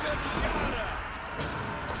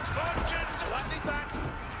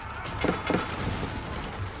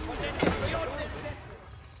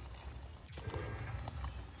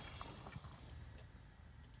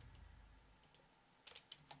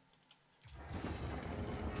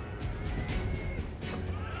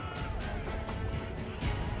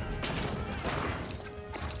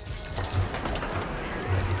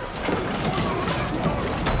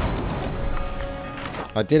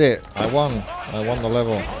 I did it! I won! I won the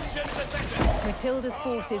level. Matilda's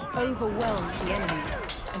forces overwhelmed the enemy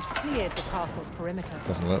and cleared the castle's perimeter.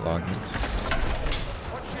 Doesn't look like it.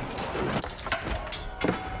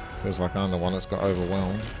 Feels like I'm the one that's got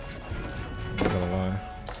overwhelmed. I'm not gonna lie.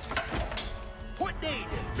 I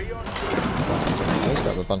used to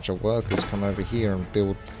have a bunch of workers come over here and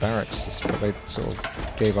build barracks, but they sort of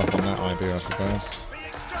gave up on that idea, I suppose.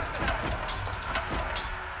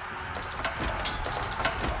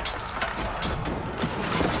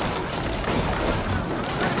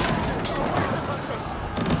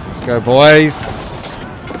 Let's go, boys! I'm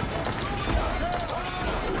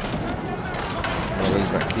gonna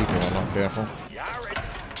lose that keeper if I'm not careful.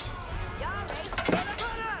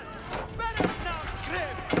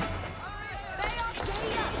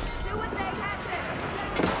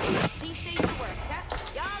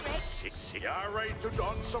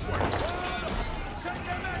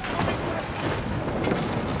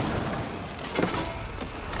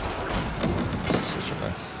 This is such a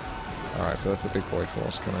mess. Alright, so that's the big boy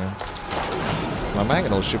force coming in. My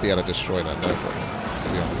mangonels should be able to destroy that, no problem, to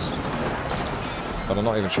be honest. But I'm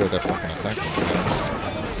not even sure if they're fucking attacking, to be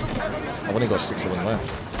honest. I've only got 6 of them left.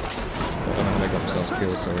 So I don't know how they got themselves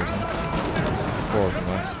killed so easily. 4 of them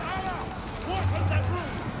left.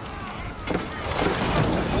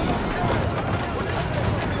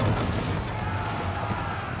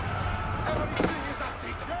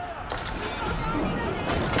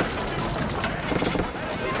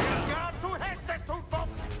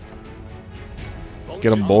 Get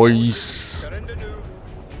them, boys.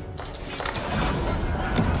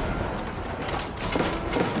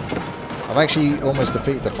 I've actually almost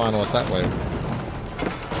defeated the final attack wave.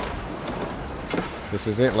 This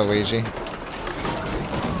is it, Luigi.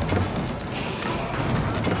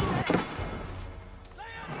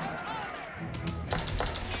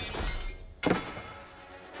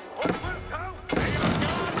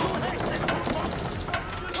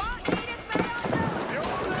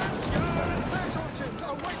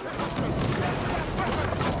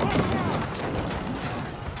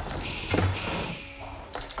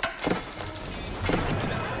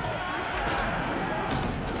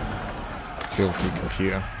 Filthy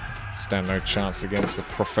computer. Stand no chance against a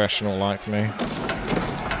professional like me.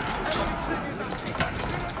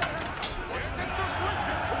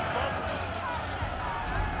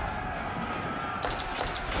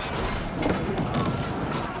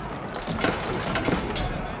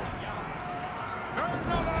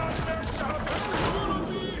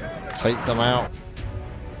 Take them out.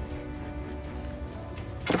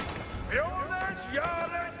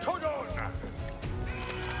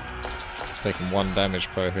 It's taking 1 damage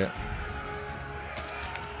per hit.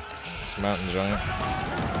 It's a mountain giant.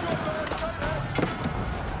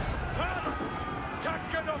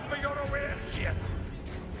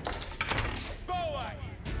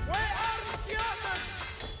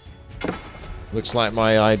 Looks like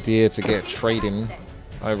my idea to get trading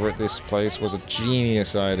over at this place was a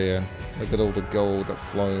genius idea. Look at all the gold that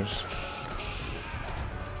flows.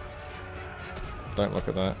 Don't look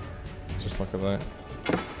at that. Just look at that.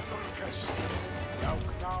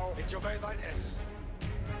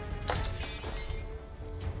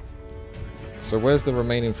 So where's the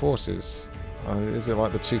remaining forces? Is it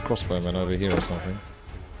like the 2 crossbowmen over here or something?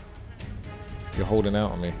 You're holding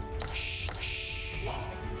out on me.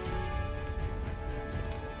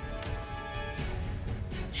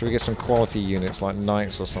 Should we get some quality units like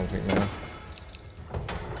knights or something now?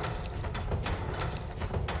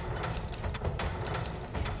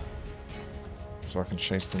 So I can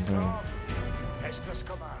chase them down.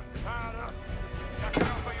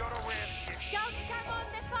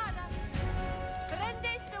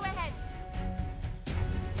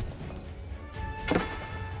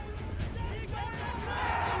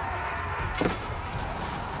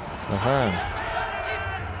 Aha.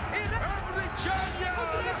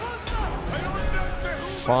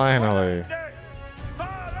 Finally.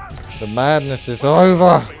 The madness is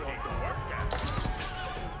over.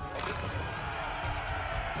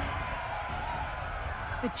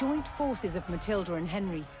 The joint forces of Matilda and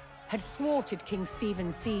Henry had thwarted King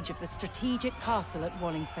Stephen's siege of the strategic castle at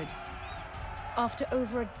Wallingford. After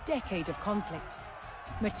over a decade of conflict,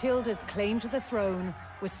 Matilda's claim to the throne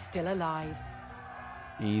was still alive.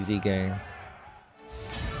 Easy game.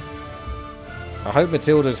 I hope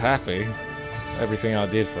Matilda's happy. Everything I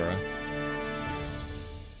did for her.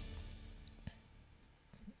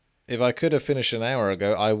 If I could have finished an hour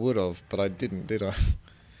ago, I would have, but I didn't, did I?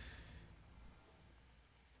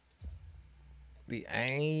 The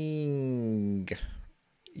Angevin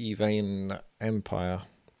Empire.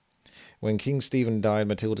 When King Stephen died,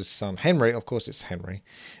 Matilda's son, Henry, of course it's Henry,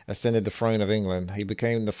 ascended the throne of England. He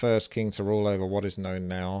became the first king to rule over what is known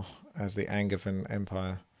now as the Angevin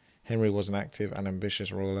Empire. Henry was an active and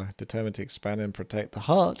ambitious ruler, determined to expand and protect the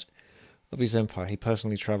heart of his empire. He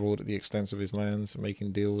personally travelled the extent of his lands,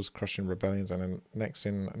 making deals, crushing rebellions, and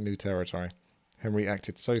annexing new territory. Henry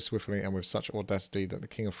acted so swiftly and with such audacity that the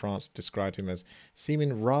King of France described him as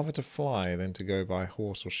seeming rather to fly than to go by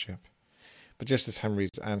horse or ship. But just as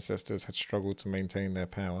Henry's ancestors had struggled to maintain their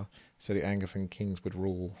power, so the Angevin kings would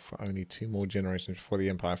rule for only 2 more generations before the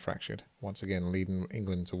empire fractured, once again leading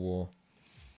England to war.